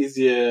but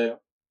easier,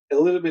 a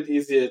little bit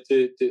easier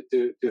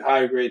to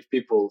hire great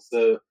people?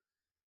 So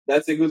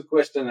that's a good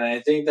question, and I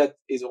think that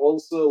is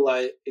also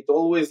like, it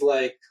always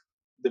like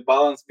the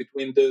balance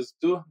between those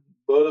two.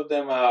 Both of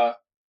them are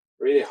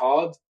really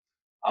hard,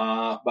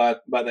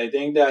 but I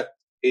think that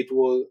it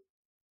will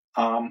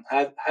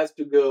has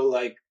to go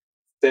like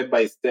step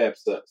by step.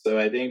 So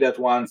I think that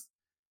once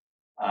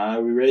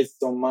we raise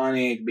some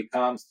money, it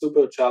becomes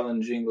super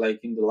challenging.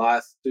 Like in the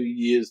last 2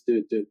 years,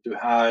 to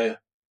hire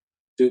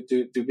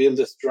to build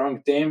a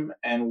strong team,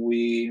 and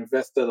we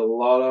invested a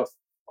lot of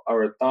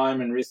our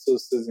time and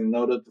resources in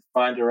order to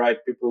find the right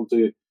people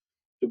to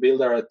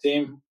build our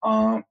team.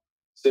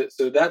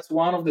 So that's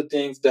one of the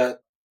things that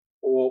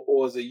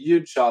was a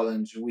huge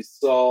challenge. We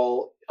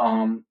saw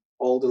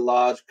all the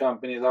large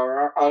companies.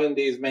 Our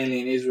R&D is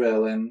mainly in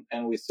Israel,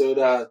 and we saw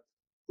that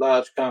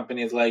large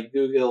companies like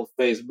Google,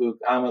 Facebook,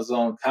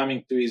 Amazon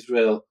coming to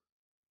Israel,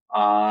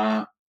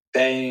 uh,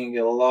 paying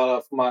a lot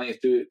of money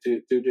to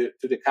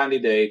the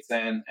candidates,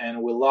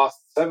 and we lost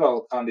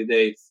several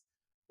candidates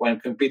when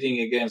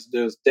competing against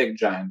those tech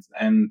giants.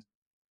 And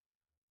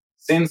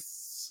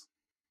since,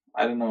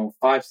 I don't know,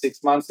 5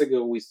 6 months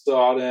ago, we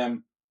saw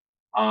them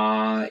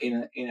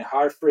in a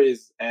hard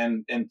freeze,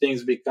 and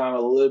things become a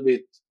little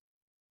bit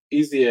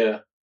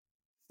easier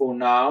for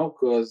now,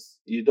 because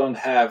you don't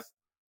have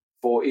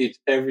for each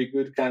every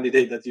good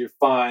candidate that you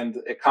find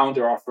a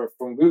counter offer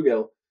from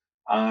Google.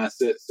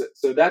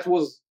 So that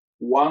was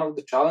one of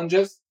the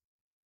challenges.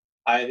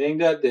 I think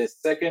that the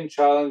second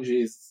challenge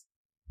is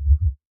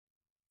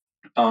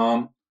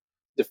um,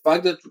 the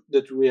fact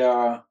that we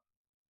are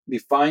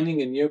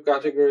defining a new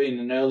category in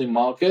an early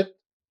market.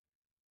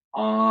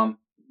 Um,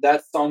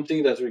 that's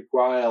something that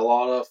requires a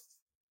lot of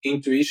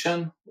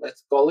intuition,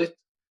 let's call it.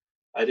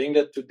 I think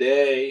that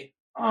today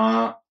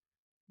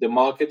the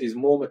market is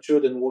more mature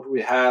than what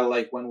we had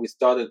like when we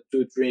started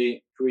 2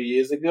 3 3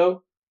 years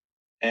ago.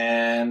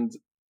 And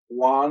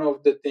one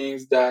of the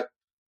things that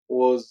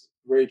was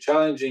very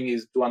challenging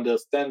is to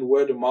understand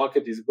where the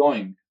market is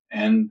going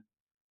and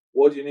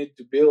what you need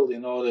to build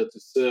in order to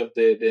serve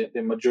the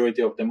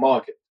majority of the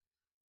market.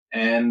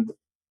 And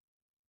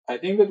I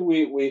think that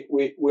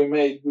we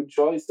made good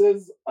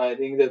choices. I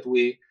think that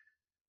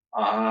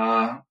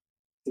uh,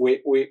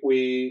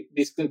 we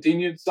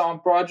discontinued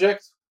some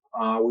projects,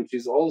 which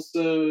is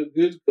also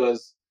good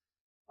because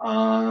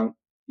um,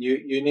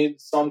 you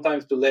need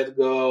sometimes to let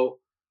go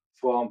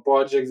from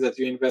projects that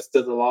you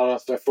invested a lot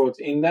of effort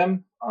in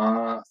them.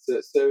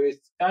 So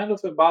it's kind of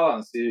a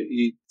balance.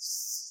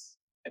 It's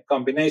a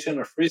combination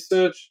of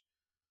research,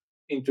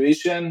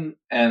 intuition,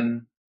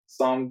 and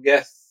some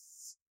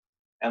guess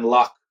and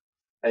luck,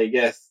 I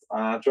guess.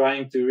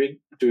 Trying to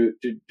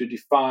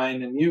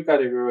define a new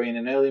category in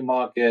an early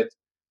market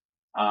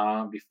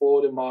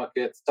before the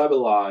market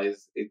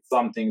stabilize. It's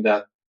something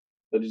that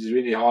is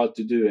really hard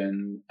to do,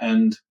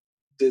 and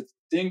the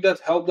thing that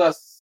helped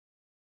us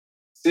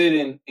sit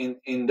in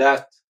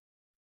that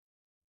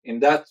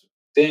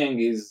thing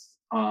is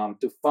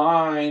to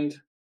find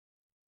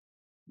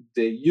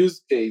the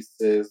use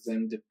cases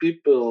and the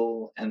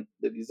people and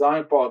the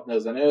design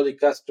partners and early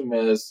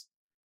customers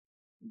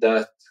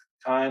that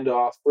kind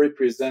of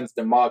represents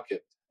the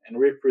market and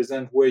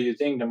represent where you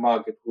think the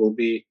market will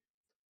be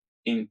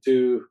in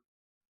 2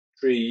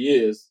 3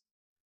 years,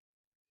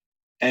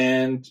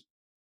 and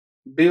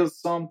build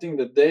something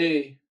that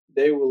they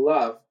will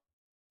love,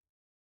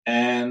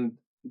 and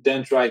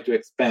then try to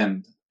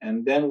expand.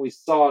 And then we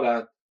saw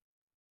that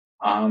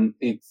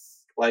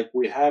it's like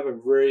we have a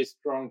very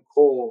strong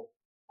core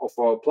of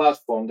our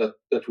platform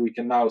that we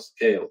can now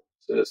scale.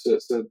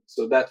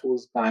 So that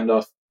was kind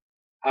of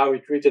how we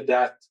treated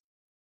that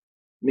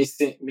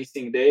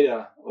missing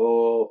data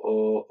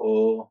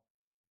or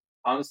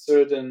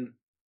uncertain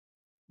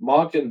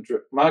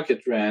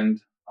market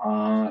trend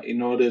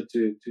in order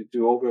to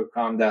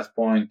overcome that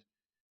point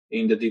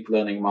in the deep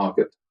learning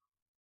market.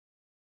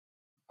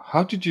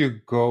 How did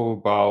you go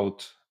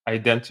about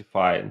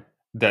identifying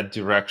that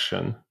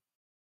direction,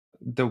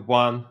 the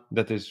one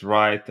that is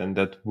right and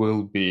that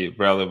will be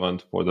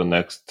relevant for the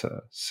next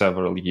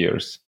several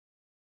years?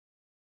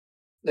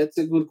 That's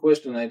a good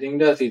question. I think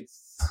that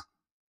it's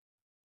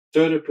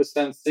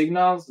 30%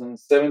 signals and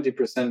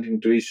 70%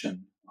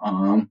 intuition.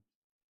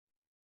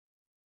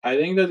 I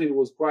think that it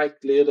was quite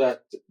clear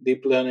that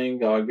deep learning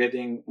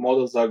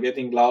models are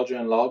getting larger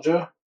and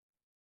larger.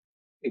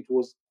 It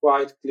was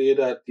quite clear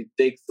that it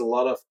takes a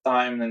lot of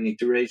time and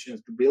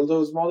iterations to build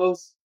those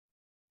models.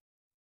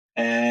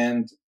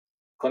 And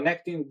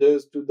connecting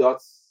those two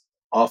dots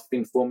of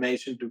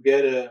information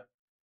together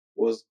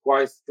was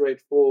quite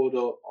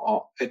straightforward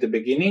at the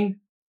beginning.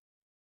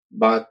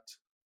 But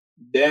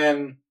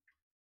then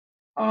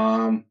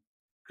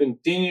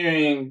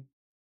continuing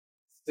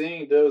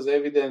seeing those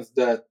evidence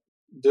that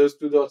those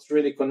two dots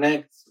really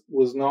connect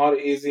was not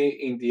easy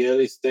in the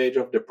early stage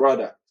of the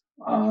product,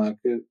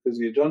 because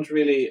you don't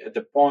really at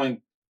the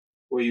point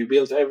where you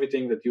build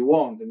everything that you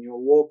want and you're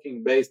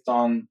working based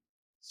on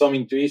some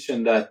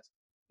intuition that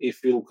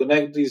if you'll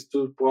connect these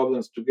two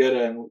problems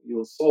together and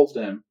you'll solve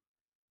them,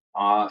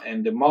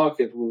 and the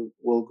market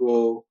will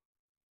go,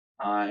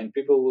 and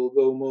people will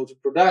go more to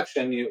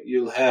production,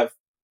 you'll have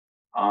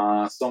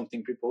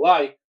something people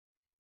like,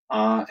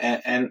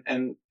 and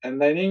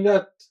I think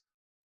that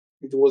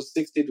it was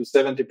 60 to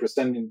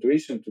 70%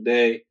 intuition.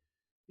 Today,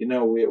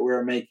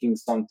 we're making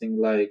something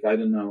like, I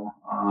don't know,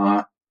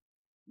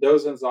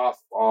 dozens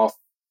of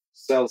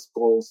sales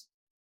calls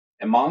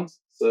a month.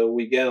 So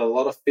we get a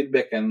lot of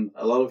feedback and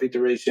a lot of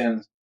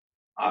iterations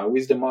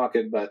with the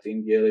market. But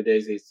in the early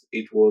days,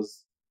 it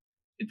was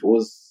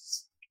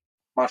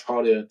much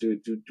harder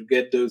to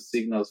get those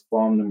signals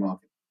from the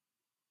market.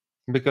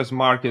 Because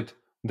market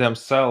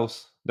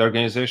themselves, the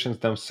organizations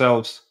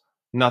themselves,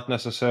 not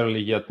necessarily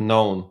yet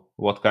known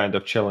what kind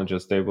of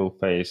challenges they will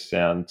face,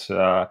 and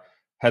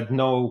had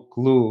no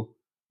clue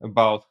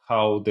about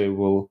how they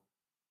will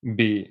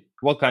be,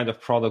 what kind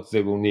of products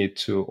they will need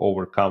to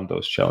overcome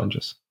those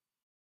challenges.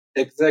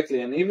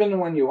 Exactly, and even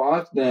when you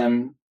ask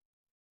them,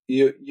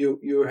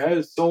 you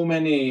have so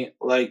many,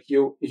 like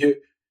you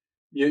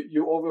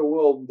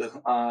overwhelmed.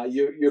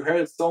 You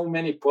heard so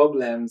many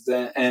problems,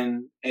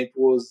 and it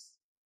was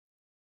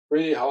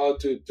really hard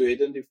to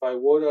identify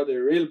what are the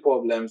real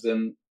problems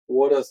and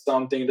what are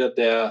something that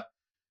they're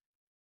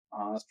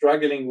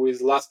struggling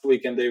with last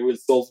week and they will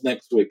solve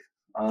next week.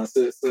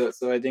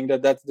 So I think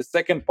that that's the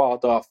second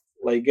part of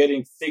like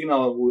getting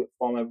signal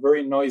from a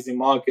very noisy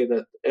market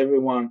that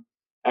everyone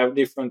have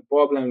different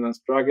problems and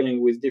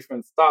struggling with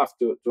different stuff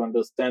to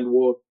understand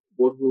what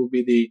will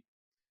be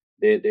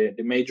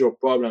the major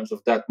problems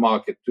of that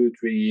market 2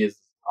 3 years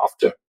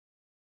after.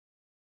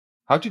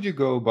 How did you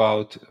go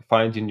about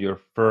finding your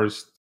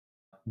first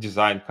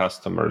design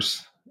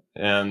customers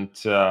and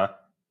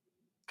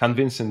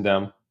convincing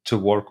them to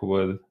work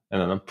with an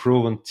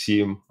unproven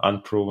team,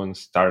 unproven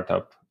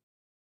startup?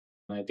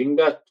 I think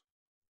that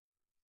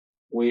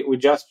we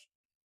just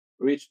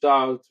reached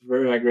out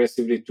very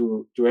aggressively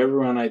to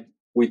everyone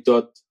we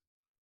thought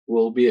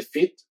will be a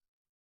fit.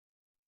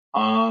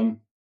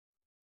 Um,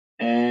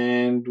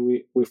 and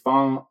we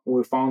found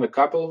a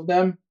couple of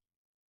them,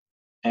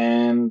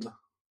 and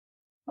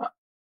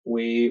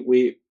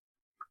we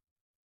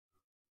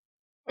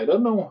I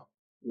don't know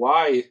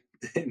why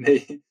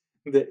they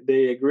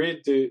they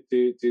agreed to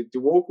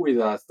work with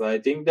us. I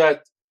think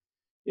that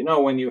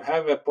when you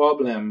have a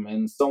problem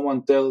and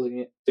someone tell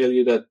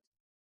you that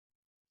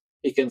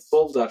he can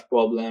solve that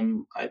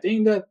problem, I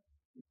think that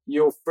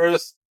your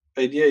first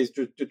idea is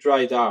to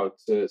try it out.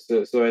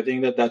 So I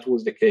think that that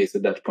was the case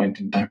at that point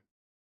in time.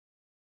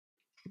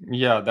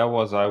 Yeah, that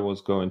was I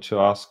was going to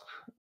ask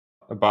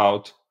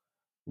about.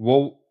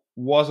 What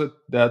was it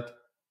that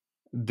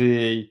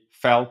they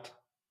felt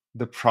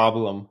the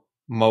problem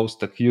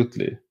most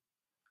acutely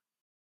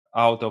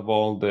out of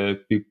all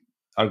the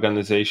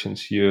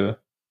organizations you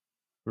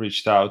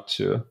reached out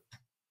to?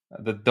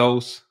 That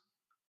those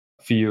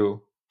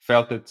few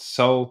felt it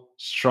so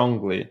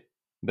strongly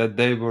that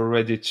they were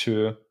ready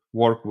to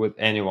work with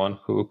anyone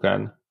who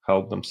can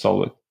help them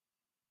solve it.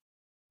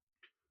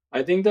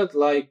 I think that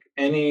like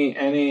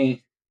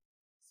any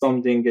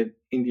something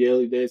in the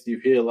early days, you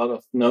hear a lot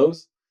of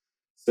no's.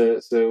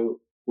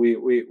 So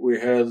we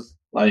heard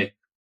like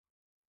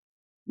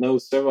no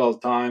several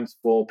times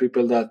for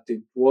people that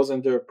it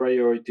wasn't their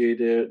priority.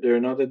 They're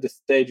not at the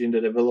stage in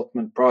the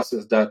development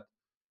process that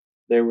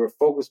they were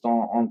focused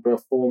on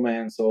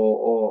performance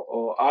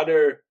or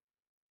other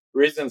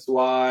reasons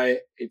why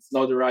it's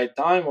not the right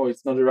time or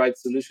it's not the right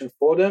solution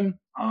for them.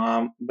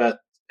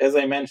 But as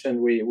I mentioned,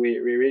 we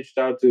reached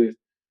out to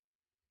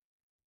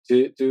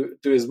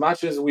as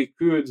much as we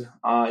could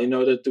in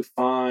order to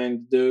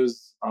find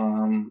those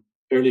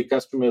early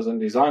customers and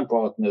design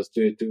partners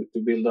to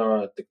build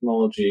our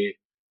technology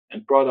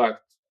and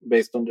product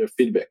based on their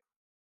feedback.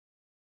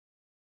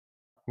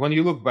 When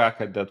you look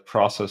back at that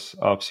process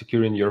of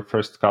securing your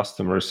first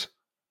customers,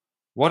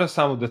 what are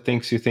some of the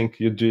things you think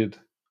you did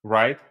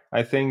right?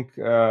 I think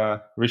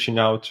reaching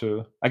out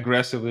to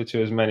aggressively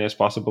to as many as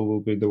possible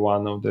will be the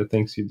one of the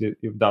things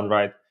you've done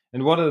right.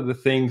 And what are the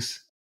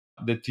things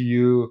that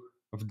you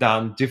have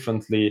done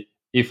differently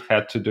if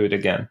had to do it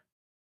again?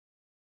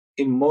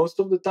 In most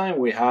of the time,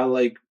 we had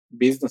like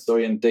business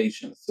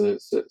orientation.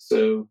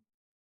 So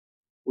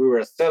we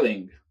were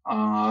selling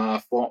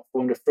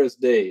from the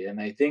first day. And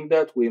I think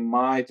that we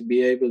might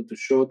be able to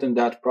shorten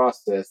that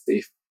process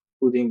if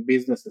putting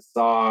business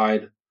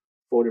aside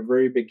for the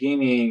very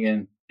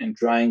beginning and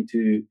trying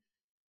to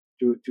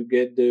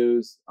get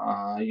those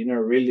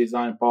real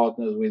design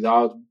partners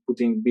without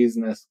putting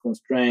business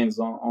constraints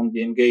on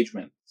the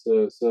engagement.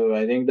 So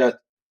I think that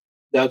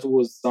that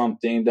was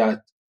something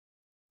that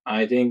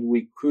I think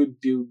we could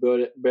do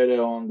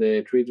better on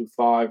the 3 to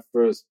 5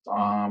 first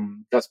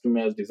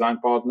customers, design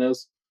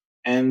partners.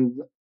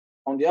 And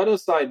on the other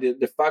side,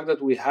 the fact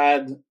that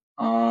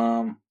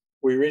um,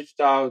 we reached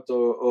out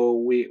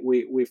or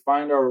we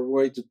find our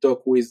way to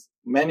talk with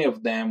many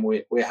of them,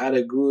 we had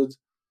a good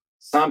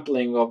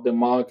sampling of the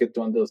market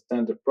to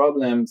understand the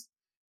problems.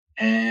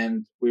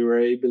 And we were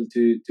able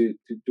to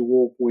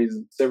work with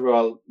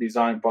several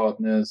design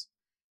partners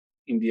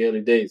in the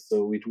early days.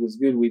 So it was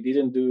good. We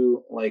didn't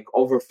do like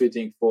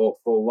overfitting for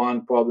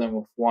one problem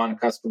of one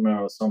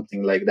customer or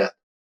something like that.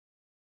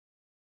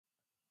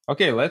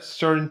 Okay, let's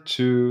turn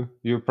to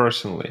you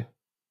personally.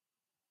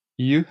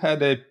 You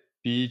had a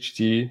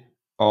PhD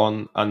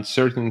on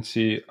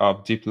uncertainty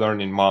of deep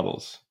learning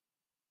models.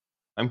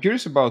 I'm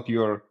curious about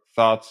your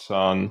thoughts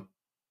on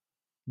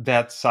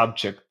that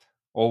subject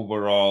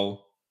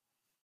overall,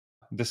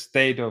 the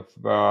state of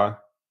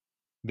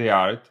the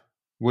art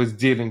with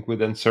dealing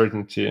with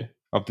uncertainty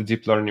of the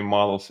deep learning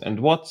models, and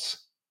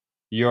what's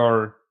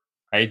your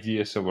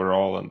ideas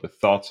overall and the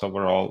thoughts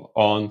overall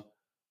on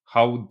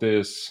how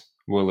this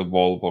will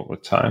evolve over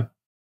time.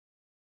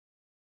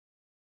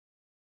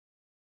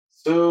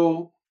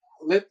 So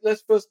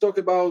let's first talk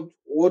about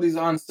what is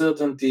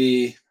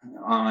uncertainty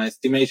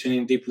estimation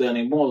in deep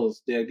learning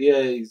models. The idea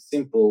is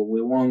simple.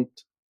 We want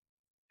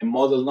a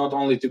model not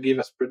only to give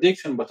us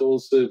prediction, but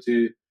also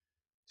to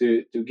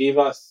give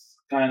us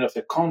kind of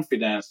a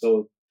confidence,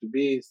 so to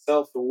be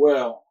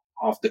self-aware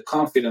of the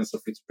confidence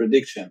of its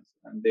predictions.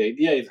 And the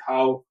idea is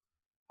how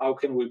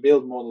can we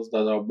build models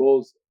that are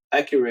both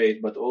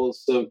accurate but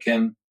also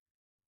can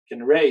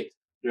rate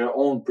their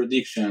own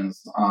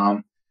predictions.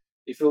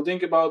 If you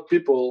think about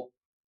people,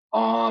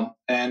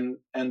 and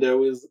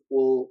there is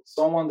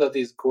someone that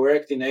is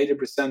correct in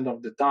 80%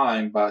 of the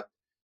time, but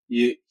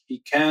he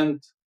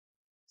can't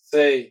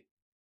say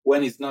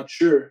when he's not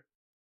sure,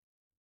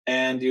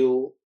 and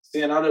you'll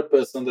see another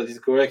person that is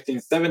correct in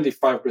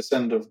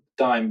 75% of the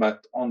time,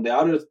 but on the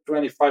other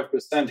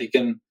 25% he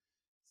can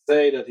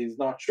say that he's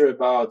not sure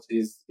about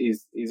his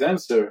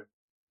answer.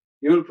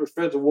 You will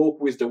prefer to work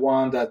with the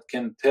one that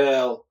can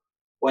tell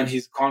when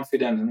he's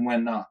confident and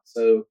when not.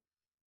 So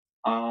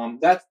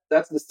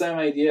that's the same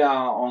idea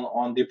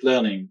on deep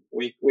learning.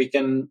 We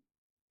can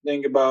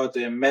think about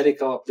a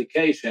medical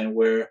application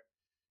where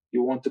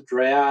you want to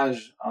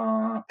triage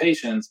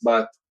patients,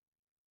 but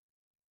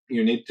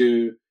you need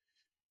to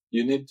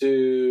you need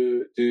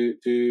to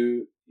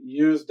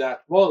use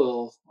that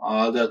model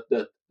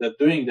that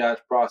doing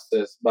that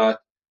process,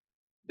 but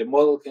the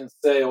model can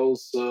say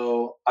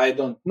also, I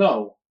don't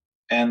know,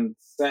 and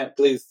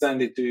please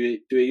send it to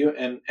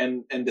a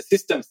and the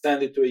system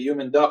send it to a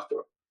human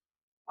doctor.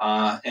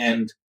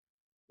 And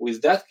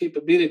with that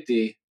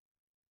capability,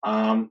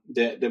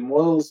 the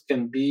models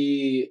can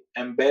be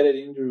embedded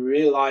into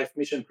real life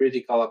mission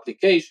critical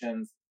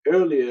applications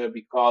earlier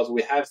because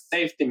we have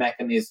safety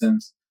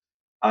mechanisms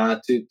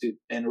to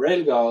and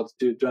railguards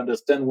to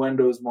understand when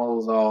those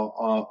models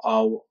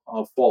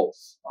are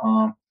false.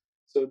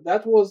 So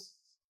that was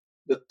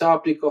the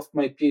topic of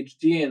my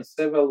PhD and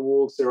several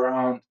works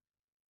around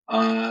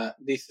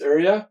this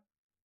area.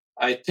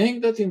 I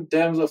think that in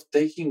terms of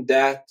taking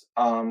that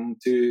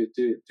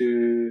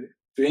to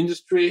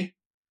industry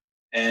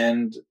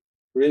and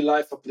real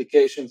life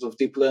applications of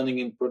deep learning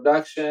in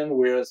production,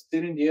 we're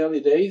still in the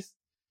early days.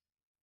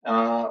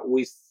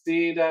 We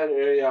see that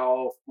area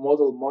of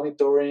model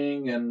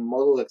monitoring and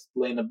model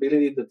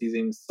explainability that is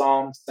in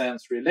some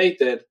sense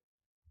related,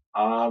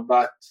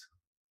 but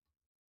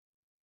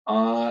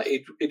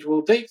it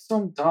will take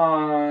some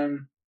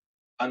time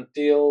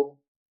until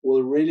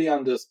we'll really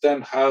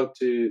understand how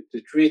to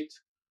treat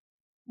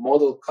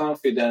model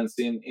confidence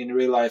in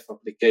real life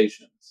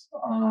applications.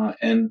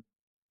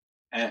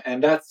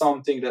 And that's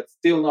something that's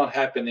still not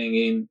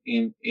happening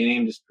in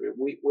industry.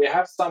 We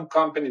have some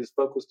companies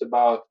focused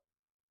about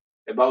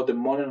the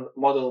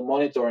model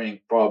monitoring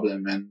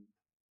problem, and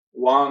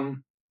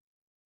one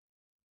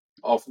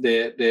of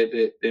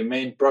the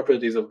main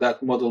properties of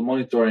that model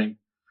monitoring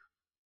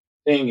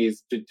thing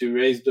is to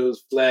raise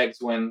those flags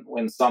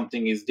when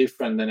something is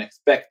different than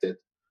expected.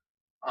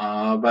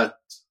 But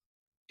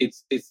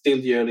it's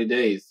still the early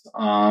days.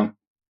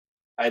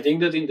 I think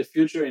that in the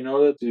future, in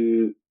order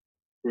to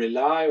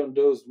rely on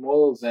those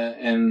models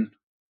and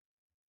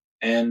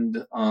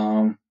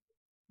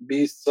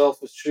be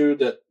self-assured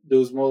that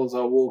those models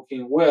are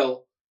working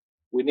well,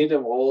 we need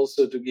them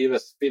also to give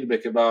us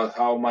feedback about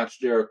how much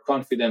they are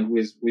confident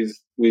with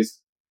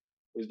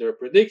their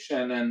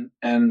prediction,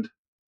 and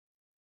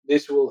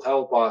this will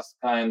help us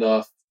kind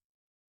of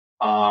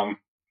um,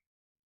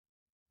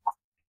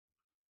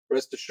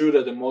 rest assured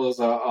that the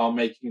models are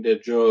making their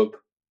job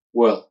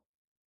well.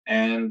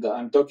 And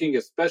I'm talking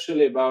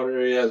especially about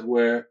areas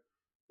where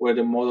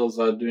the models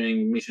are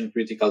doing mission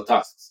critical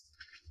tasks,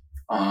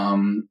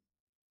 um,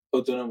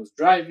 autonomous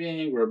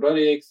driving,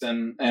 robotics,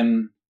 and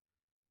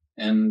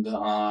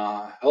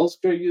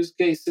healthcare use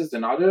cases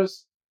and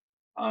others.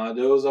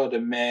 Those are the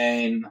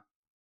main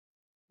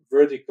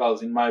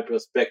verticals, in my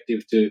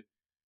perspective, to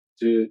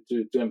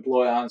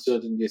employ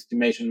uncertainty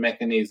estimation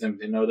mechanisms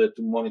in order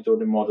to monitor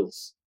the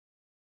models.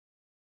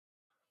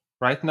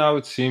 Right now,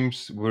 it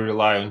seems we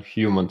rely on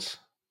humans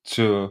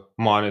to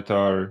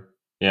monitor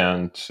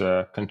and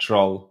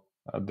control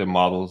the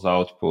model's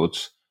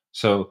outputs.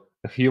 So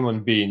a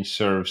human being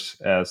serves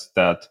as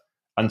that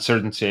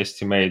uncertainty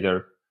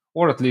estimator,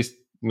 or at least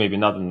maybe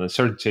not an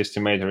uncertainty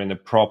estimator in a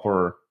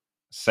proper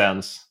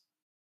sense,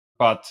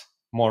 but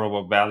more of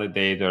a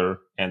validator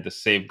and a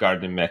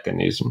safeguarding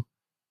mechanism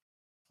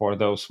for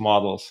those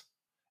models.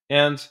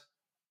 And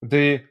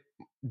the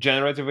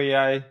generative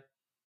AI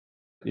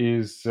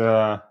is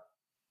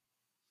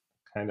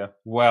kind of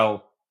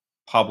well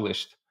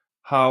published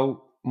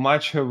how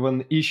much of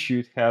an issue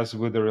it has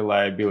with the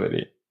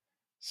reliability.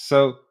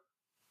 So,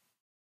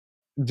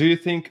 do you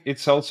think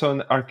it's also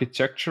an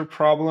architecture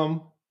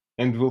problem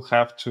and we'll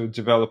have to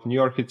develop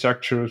new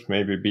architectures,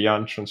 maybe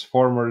beyond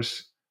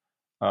transformers,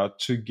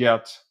 to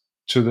get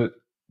to the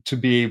to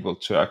be able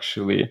to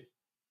actually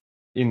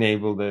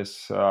enable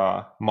this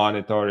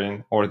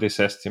monitoring or this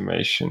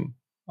estimation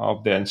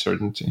of the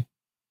uncertainty?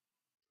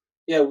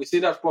 Yeah, we see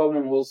that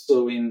problem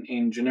also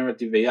in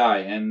generative AI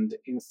and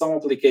in some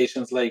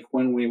applications, like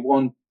when we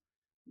want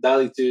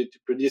DALI to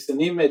produce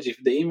an image,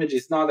 if the image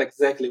is not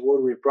exactly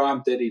what we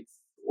prompted, it's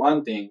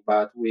one thing.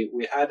 But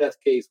we had that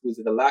case with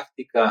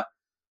Galactica,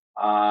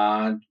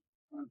 uh,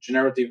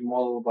 generative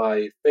model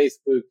by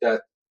Facebook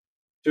that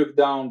took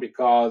down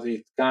because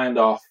it kind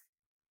of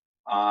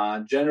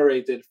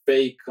generated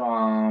fake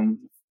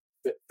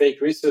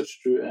research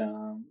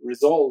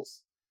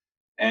results.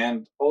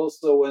 And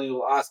also, when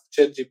you ask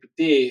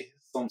ChatGPT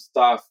some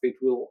stuff, it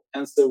will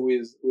answer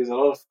with a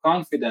lot of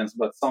confidence,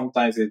 but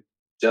sometimes it's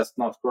just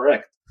not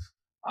correct.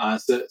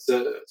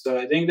 So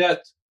I think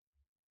that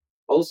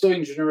also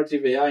in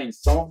generative AI, in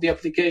some of the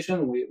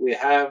application, we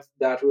have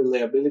that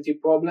reliability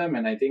problem.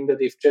 And I think that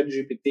if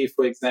ChatGPT,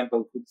 for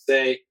example, could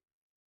say,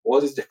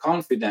 what is the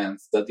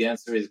confidence that the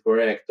answer is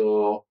correct,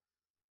 or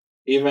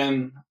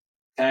even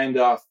kind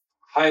of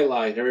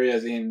highlight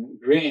areas in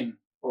green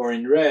or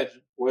in red,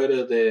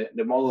 whether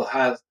the model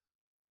has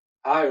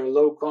high or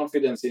low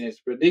confidence in its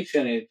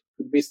prediction, it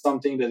could be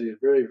something that is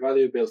very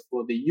valuable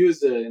for the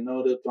user in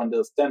order to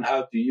understand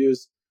how to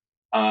use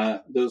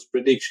those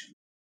predictions.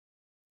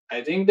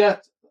 I think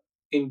that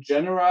in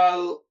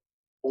general,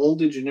 all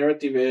the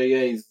generative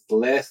area is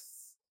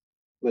less,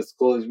 let's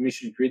call it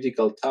mission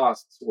critical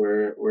tasks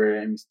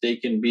where a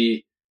mistake can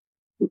be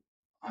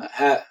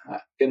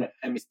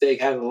a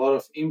mistake has a lot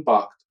of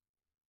impact.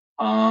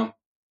 Um,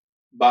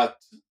 but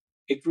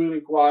it will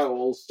require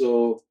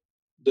also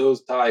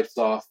those types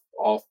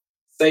of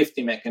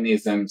safety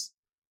mechanisms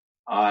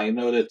in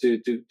order to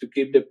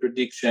keep the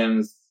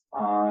predictions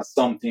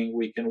something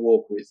we can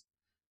work with.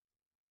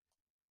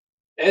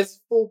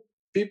 As for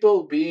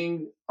people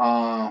being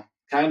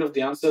kind of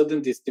the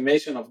uncertain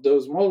estimation of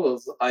those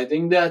models, I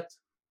think that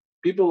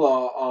people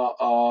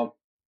are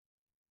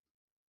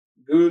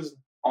good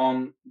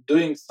on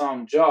doing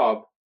some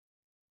job,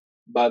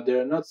 but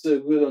they're not so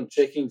good on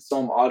checking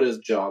some other's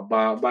job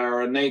by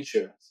our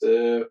nature.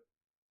 So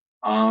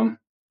um,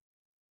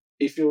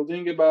 if you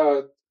think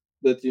about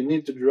that you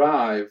need to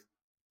drive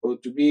or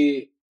to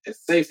be a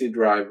safety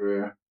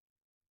driver,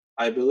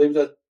 I believe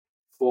that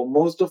for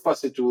most of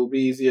us it will be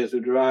easier to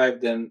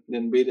drive than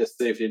be the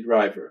safety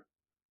driver.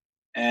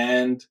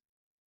 And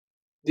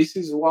this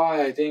is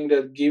why I think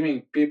that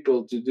giving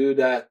people to do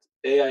that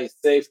AI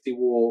safety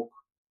work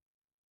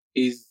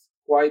is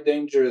quite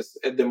dangerous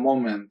at the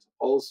moment.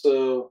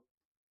 Also,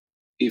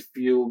 if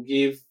you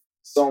give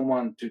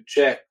someone to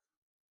check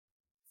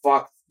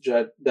facts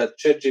that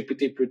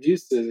ChatGPT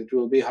produces, it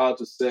will be hard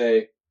to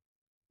say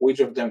which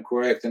of them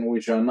correct and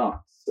which are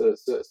not.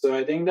 So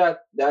I think that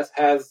that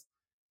has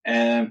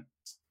a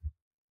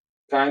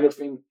kind of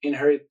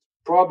inherent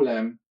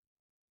problem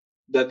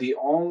that the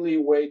only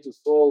way to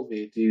solve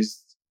it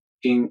is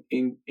in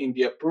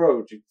the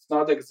approach. It's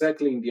not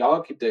exactly in the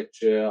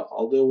architecture,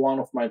 although one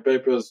of my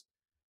papers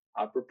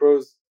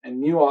proposed a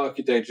new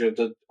architecture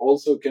that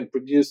also can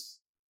produce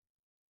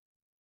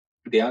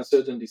the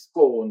uncertainty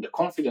score and the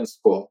confidence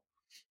score.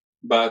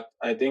 But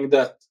I think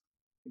that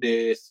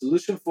the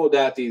solution for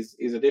that is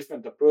a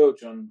different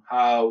approach on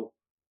how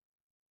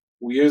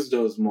we use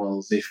those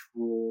models. If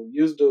we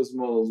use those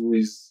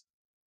models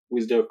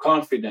with their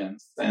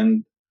confidence,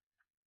 and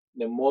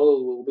the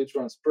model will be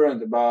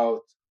transparent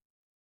about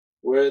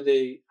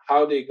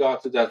how they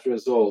got to that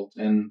result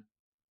and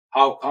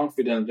how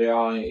confident they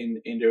are in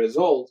the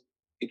result,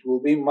 it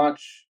will be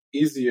much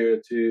easier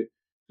to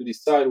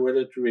decide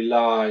whether to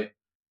rely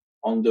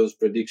on those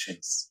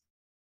predictions.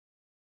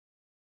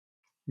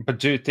 But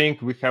do you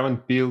think we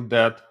haven't built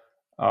that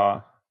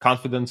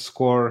confidence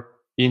score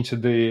into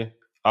the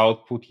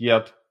output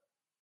yet,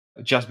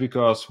 just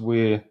because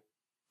we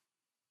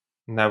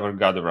never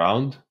got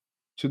around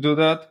to do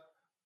that?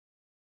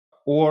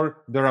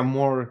 Or there are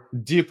more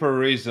deeper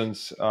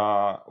reasons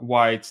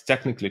why it's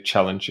technically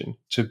challenging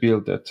to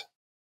build it?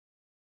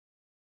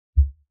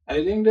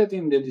 I think that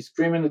in the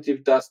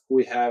discriminative task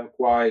we have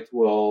quite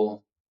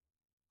well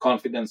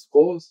confidence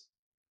scores.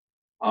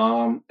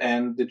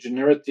 And the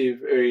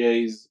generative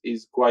area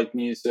is quite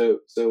new,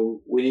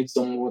 so we need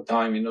some more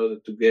time in order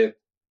to get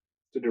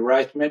to the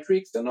right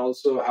metrics and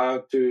also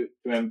how to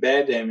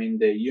embed them in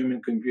the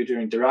human computer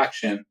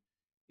interaction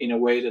in a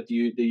way that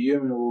the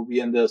human will be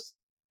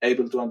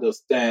able to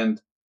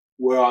understand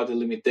where are the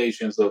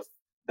limitations of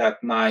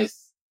that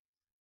nice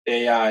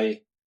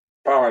AI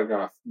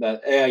paragraph,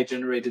 that AI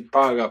generated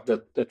paragraph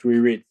that we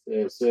read.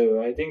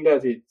 So I think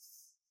that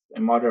it's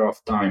a matter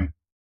of time.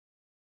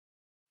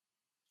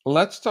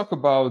 Let's talk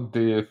about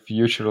the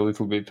future a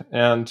little bit.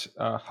 And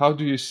how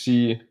do you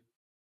see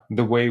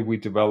the way we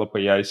develop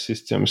AI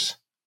systems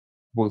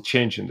will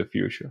change in the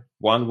future?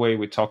 One way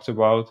we talked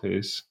about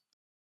is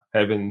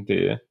having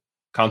the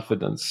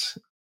confidence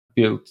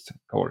built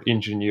or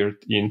engineered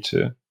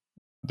into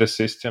the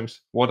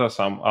systems. What are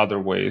some other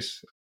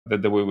ways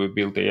that the way we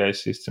build AI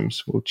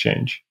systems will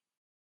change?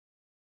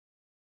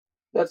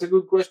 That's a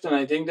good question.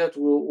 I think that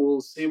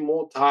we'll see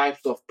more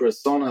types of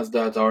personas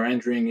that are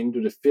entering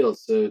into the field.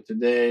 So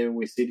today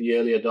we see the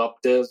early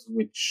adopters,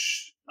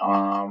 which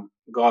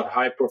got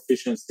high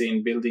proficiency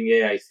in building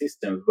AI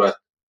systems, but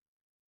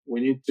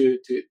we need to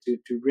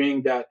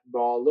bring that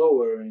bar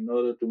lower in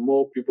order to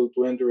more people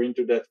to enter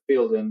into that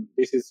field. And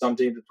this is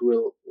something that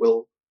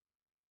will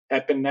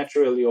happen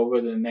naturally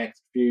over the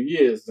next few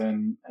years.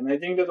 And I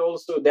think that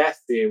also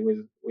Deci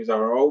with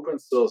our open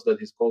source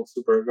that is called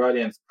Super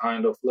Guardians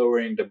kind of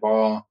lowering the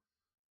bar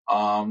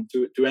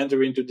to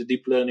enter into the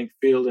deep learning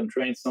field and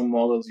train some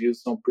models,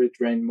 use some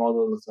pre-trained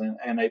models.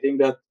 And I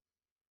think that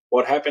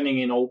what happening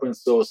in open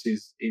source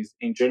is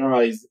in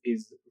general is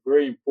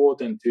very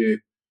important to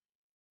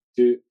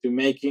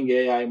making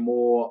AI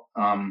more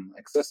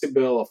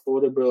accessible,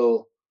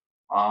 affordable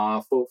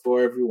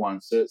for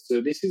everyone. So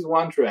this is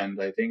one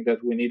trend. I think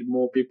that we need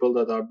more people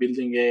that are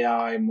building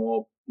AI,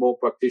 more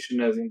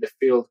practitioners in the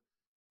field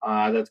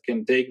that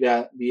can take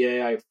the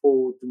AI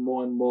forward to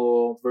more and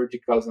more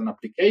verticals and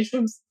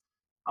applications.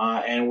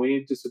 And we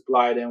need to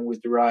supply them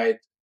with the right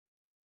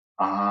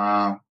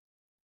uh,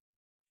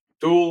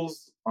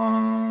 tools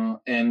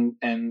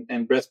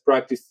and best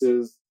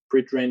practices,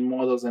 pre-trained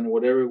models, and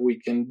whatever we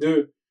can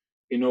do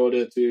in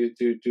order to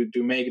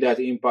make that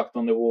impact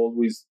on the world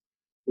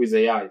with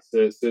AI.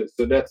 So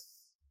that's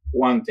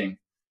one thing.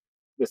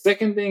 The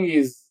second thing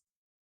is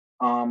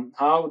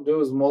how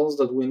those models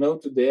that we know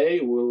today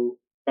will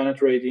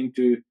penetrate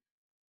into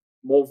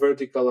more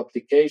vertical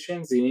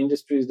applications in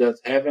industries that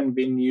haven't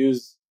been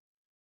used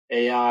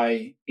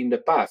AI in the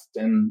past.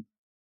 And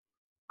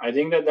I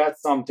think that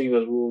that's something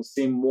that we'll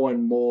see more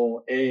and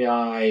more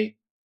AI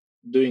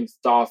doing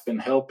stuff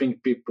and helping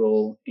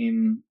people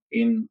in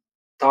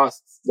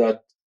tasks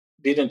that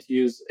didn't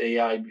use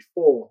AI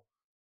before,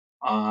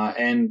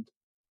 and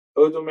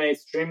automate,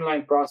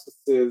 streamline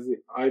processes,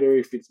 either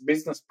if it's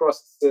business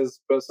processes,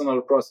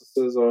 personal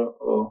processes,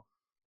 or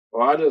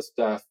other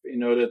stuff,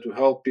 in order to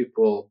help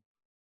people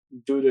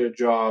do their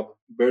job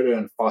better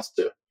and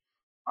faster.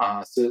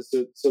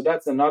 So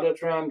that's another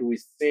trend. We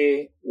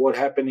see what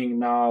happening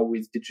now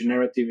with the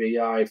generative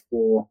AI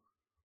for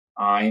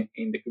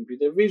in the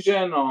computer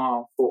vision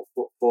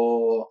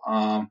for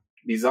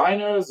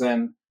designers,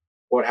 and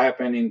what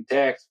happened in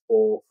text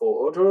for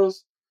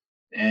authors.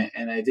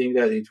 And I think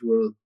that it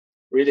will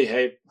really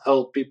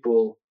help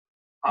people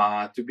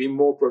to be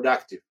more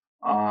productive.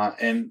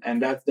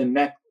 And that's the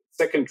next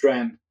second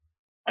trend,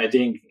 I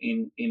think,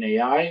 in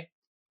AI.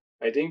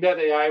 I think that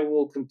AI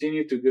will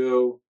continue to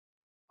go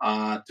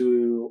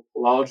to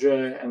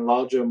larger and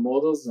larger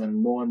models and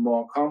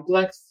more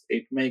complex.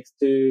 It makes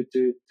two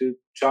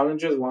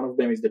challenges. One of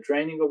them is the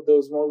training of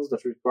those models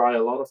that require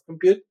a lot of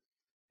compute,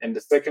 and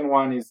the second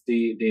one is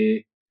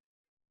the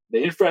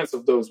inference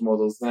of those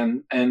models.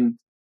 And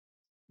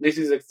this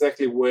is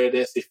exactly where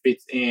Deci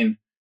fits in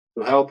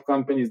to help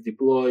companies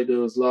deploy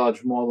those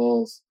large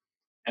models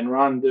and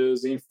run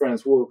those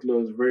inference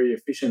workloads very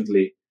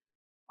efficiently.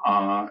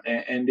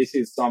 And this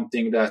is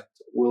something that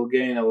will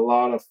gain a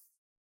lot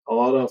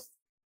of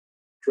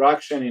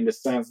traction, in the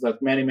sense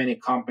that many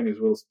companies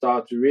will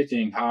start to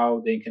rethink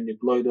how they can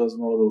deploy those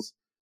models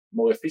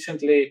more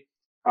efficiently,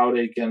 how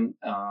they can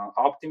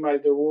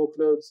optimize their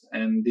workloads.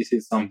 And this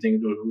is something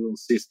that we'll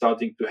see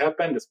starting to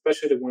happen,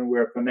 especially when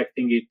we're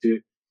connecting it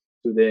to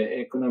the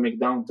economic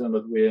downturn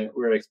that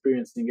we're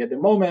experiencing at the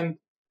moment.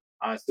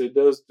 So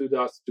those two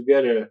dots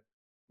together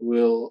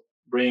will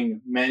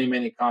bring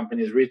many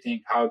companies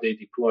rethink how they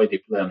deploy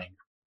deep learning.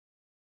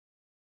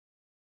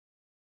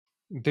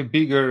 The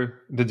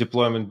bigger the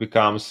deployment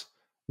becomes,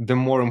 the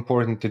more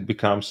important it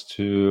becomes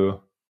to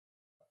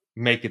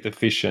make it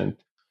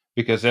efficient,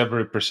 because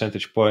every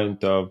percentage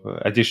point of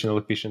additional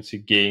efficiency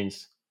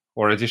gains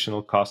or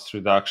additional cost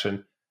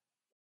reduction,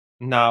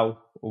 now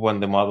when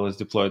the model is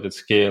deployed at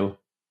scale,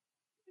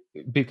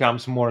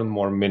 becomes more and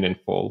more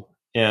meaningful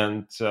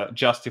and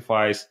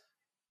justifies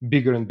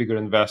bigger and bigger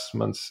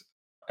investments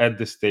at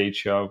the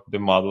stage of the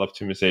model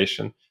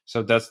optimization.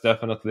 So that's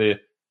definitely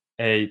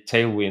a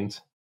tailwind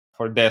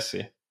for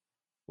Deci.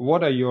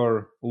 What are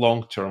your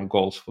long-term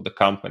goals for the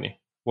company?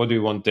 What do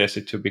you want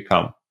Deci to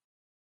become?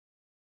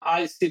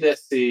 I see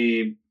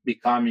Deci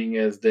becoming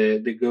as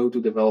the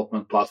go-to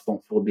development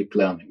platform for deep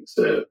learning.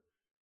 So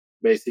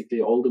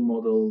basically, all the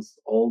models,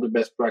 all the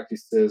best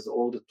practices,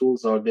 all the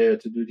tools are there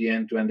to do the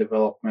end-to-end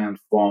development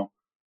from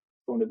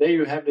the day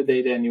you have the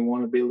data and you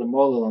want to build a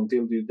model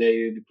until the day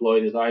you deploy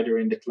it either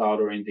in the cloud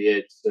or in the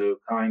edge. So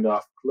kind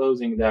of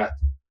closing that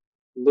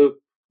loop,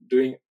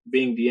 doing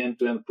being the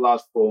end-to-end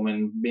platform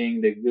and being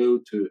the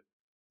go-to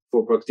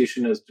for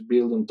practitioners to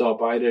build on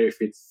top, either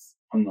if it's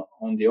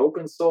on the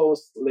open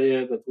source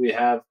layer that we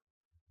have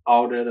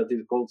out there that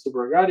is called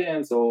Super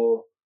Guardians,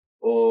 or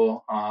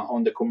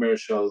on the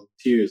commercial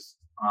tiers.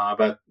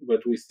 But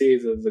we see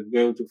it as a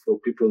go-to for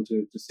people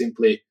to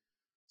simply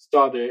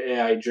start their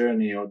AI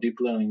journey or deep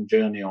learning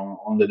journey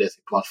on the Deci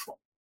platform.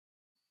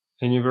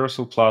 A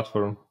universal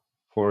platform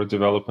for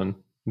developing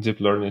deep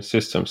learning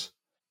systems.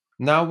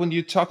 Now, when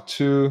you talk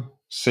to,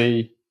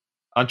 say,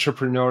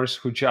 entrepreneurs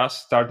who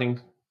just starting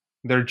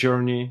their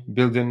journey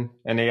building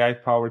an AI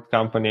powered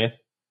company,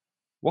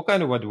 what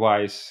kind of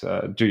advice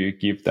do you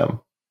give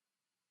them?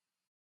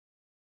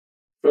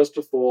 First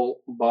of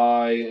all,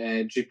 buy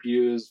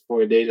GPUs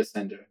for a data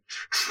center.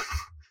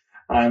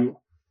 I'm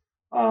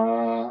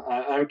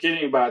I'm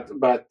kidding, but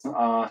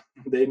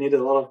they need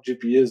a lot of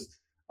GPUs,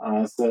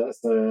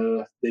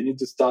 so they need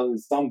to start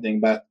with something.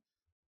 But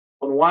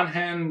on one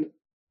hand,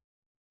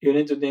 you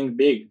need to think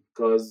big,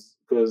 because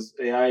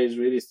AI is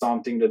really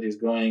something that is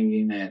going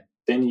in a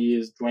 10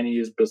 years, 20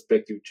 years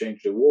perspective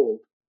change the world.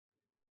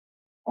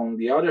 On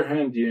the other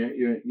hand,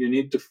 you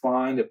need to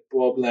find a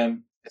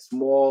problem, a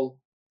small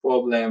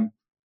problem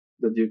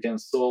that you can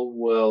solve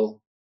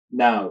well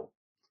now.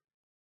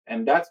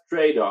 And that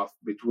trade off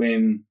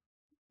between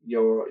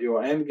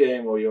your end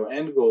game or your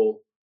end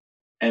goal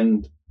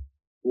and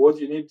what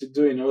you need to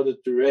do in order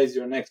to raise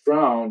your next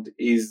round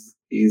is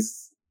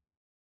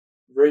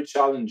very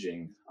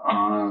challenging.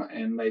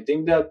 And I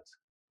think that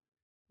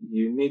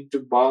you need to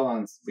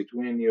balance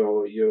between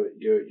your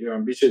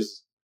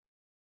ambitious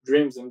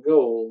dreams and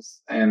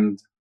goals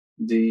and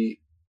the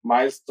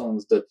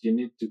milestones that you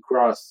need to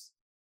cross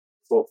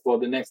for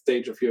the next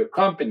stage of your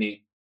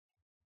company,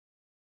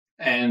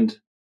 and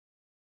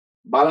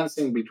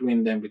balancing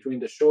between them, between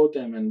the short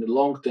term and the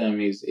long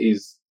term,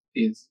 is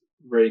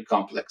very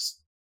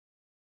complex.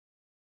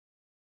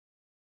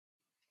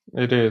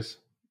 It is.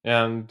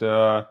 And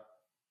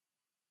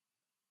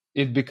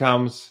it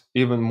becomes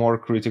even more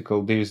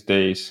critical these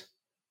days.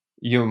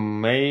 You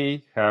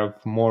may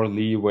have more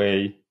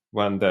leeway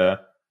when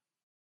the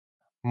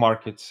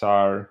markets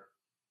are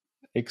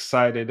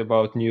excited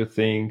about new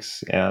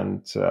things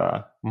and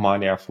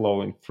money are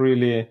flowing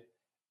freely,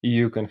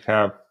 you can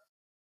have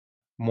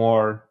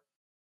more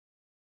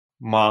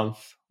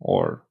month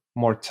or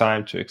more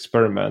time to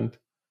experiment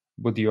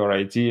with your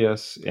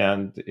ideas,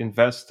 and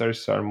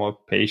investors are more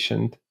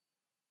patient.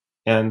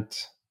 And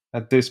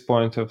at this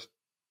point of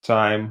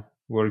time,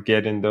 we're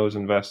getting those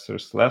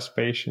investors less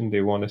patient.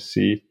 They want to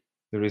see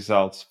the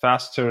results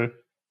faster.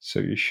 So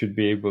you should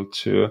be able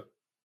to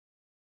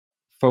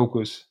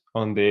focus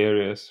on the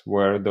areas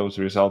where those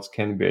results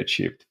can be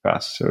achieved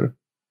faster.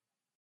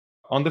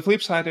 On the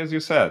flip side, as you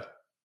said,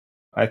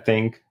 I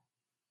think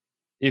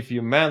if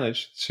you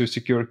manage to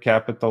secure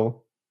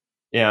capital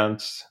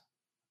and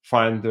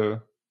find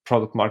the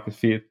product market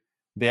fit,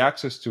 the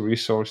access to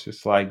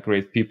resources like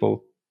great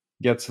people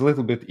gets a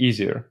little bit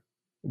easier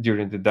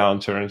during the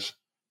downturns.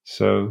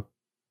 So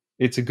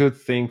it's a good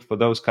thing for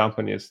those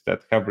companies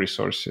that have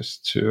resources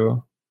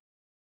to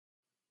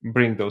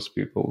bring those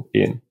people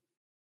in.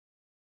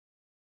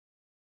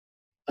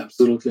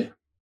 Absolutely.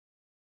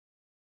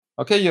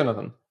 Okay,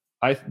 Jonathan.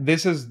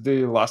 This is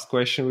the last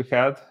question we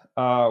had.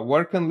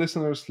 Where can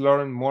listeners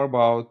learn more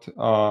about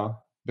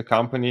the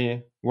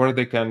company, where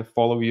they can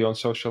follow you on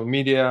social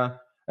media,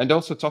 and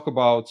also talk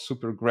about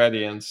Super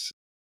Gradients,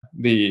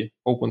 the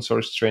open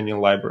source training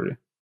library?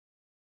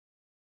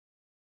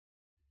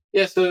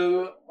 Yeah,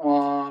 so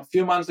a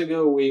few months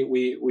ago,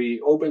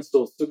 we open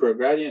sourced Super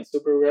Gradient.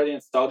 Super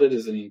Gradient started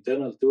as an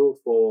internal tool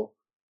for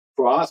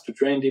us to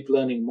train deep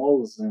learning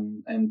models,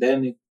 and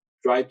then it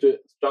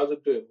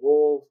started to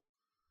evolve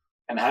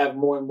and have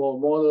more and more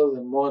models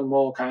and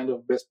more kind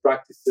of best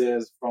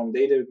practices, from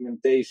data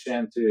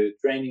augmentation to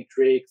training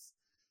tricks.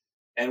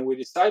 And we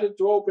decided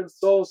to open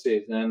source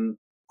it and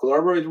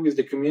collaborate with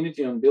the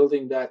community on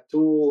building that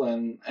tool,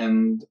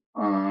 and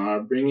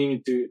bringing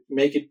it to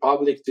make it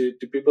public to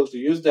people to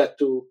use that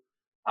tool.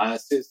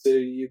 So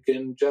you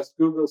can just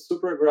Google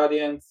super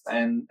gradients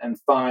and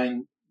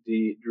find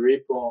the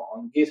repo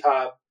on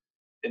GitHub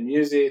and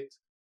use it.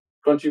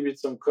 Contribute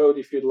some code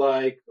if you'd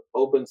like.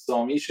 Open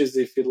some issues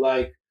if you'd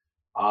like.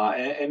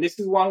 And this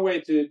is one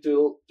way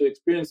to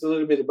experience a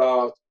little bit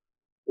about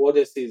what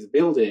this is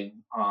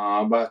building.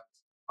 But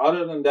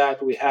other than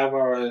that, we have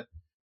our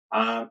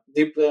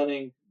deep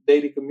learning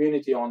daily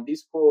community on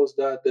Discord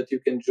that you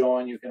can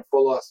join. You can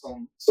follow us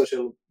on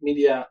social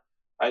media,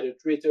 either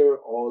Twitter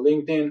or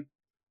LinkedIn,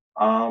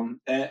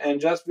 and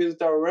just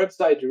visit our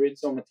website to read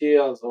some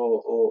materials,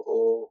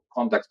 or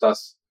contact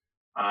us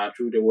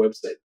through the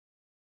website.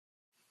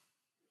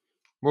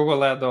 We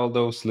will add all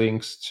those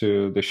links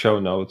to the show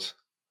notes.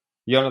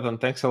 Jonathan,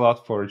 thanks a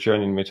lot for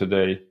joining me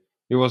today.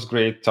 It was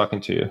great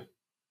talking to you.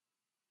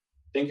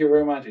 Thank you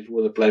very much. It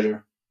was a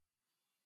pleasure.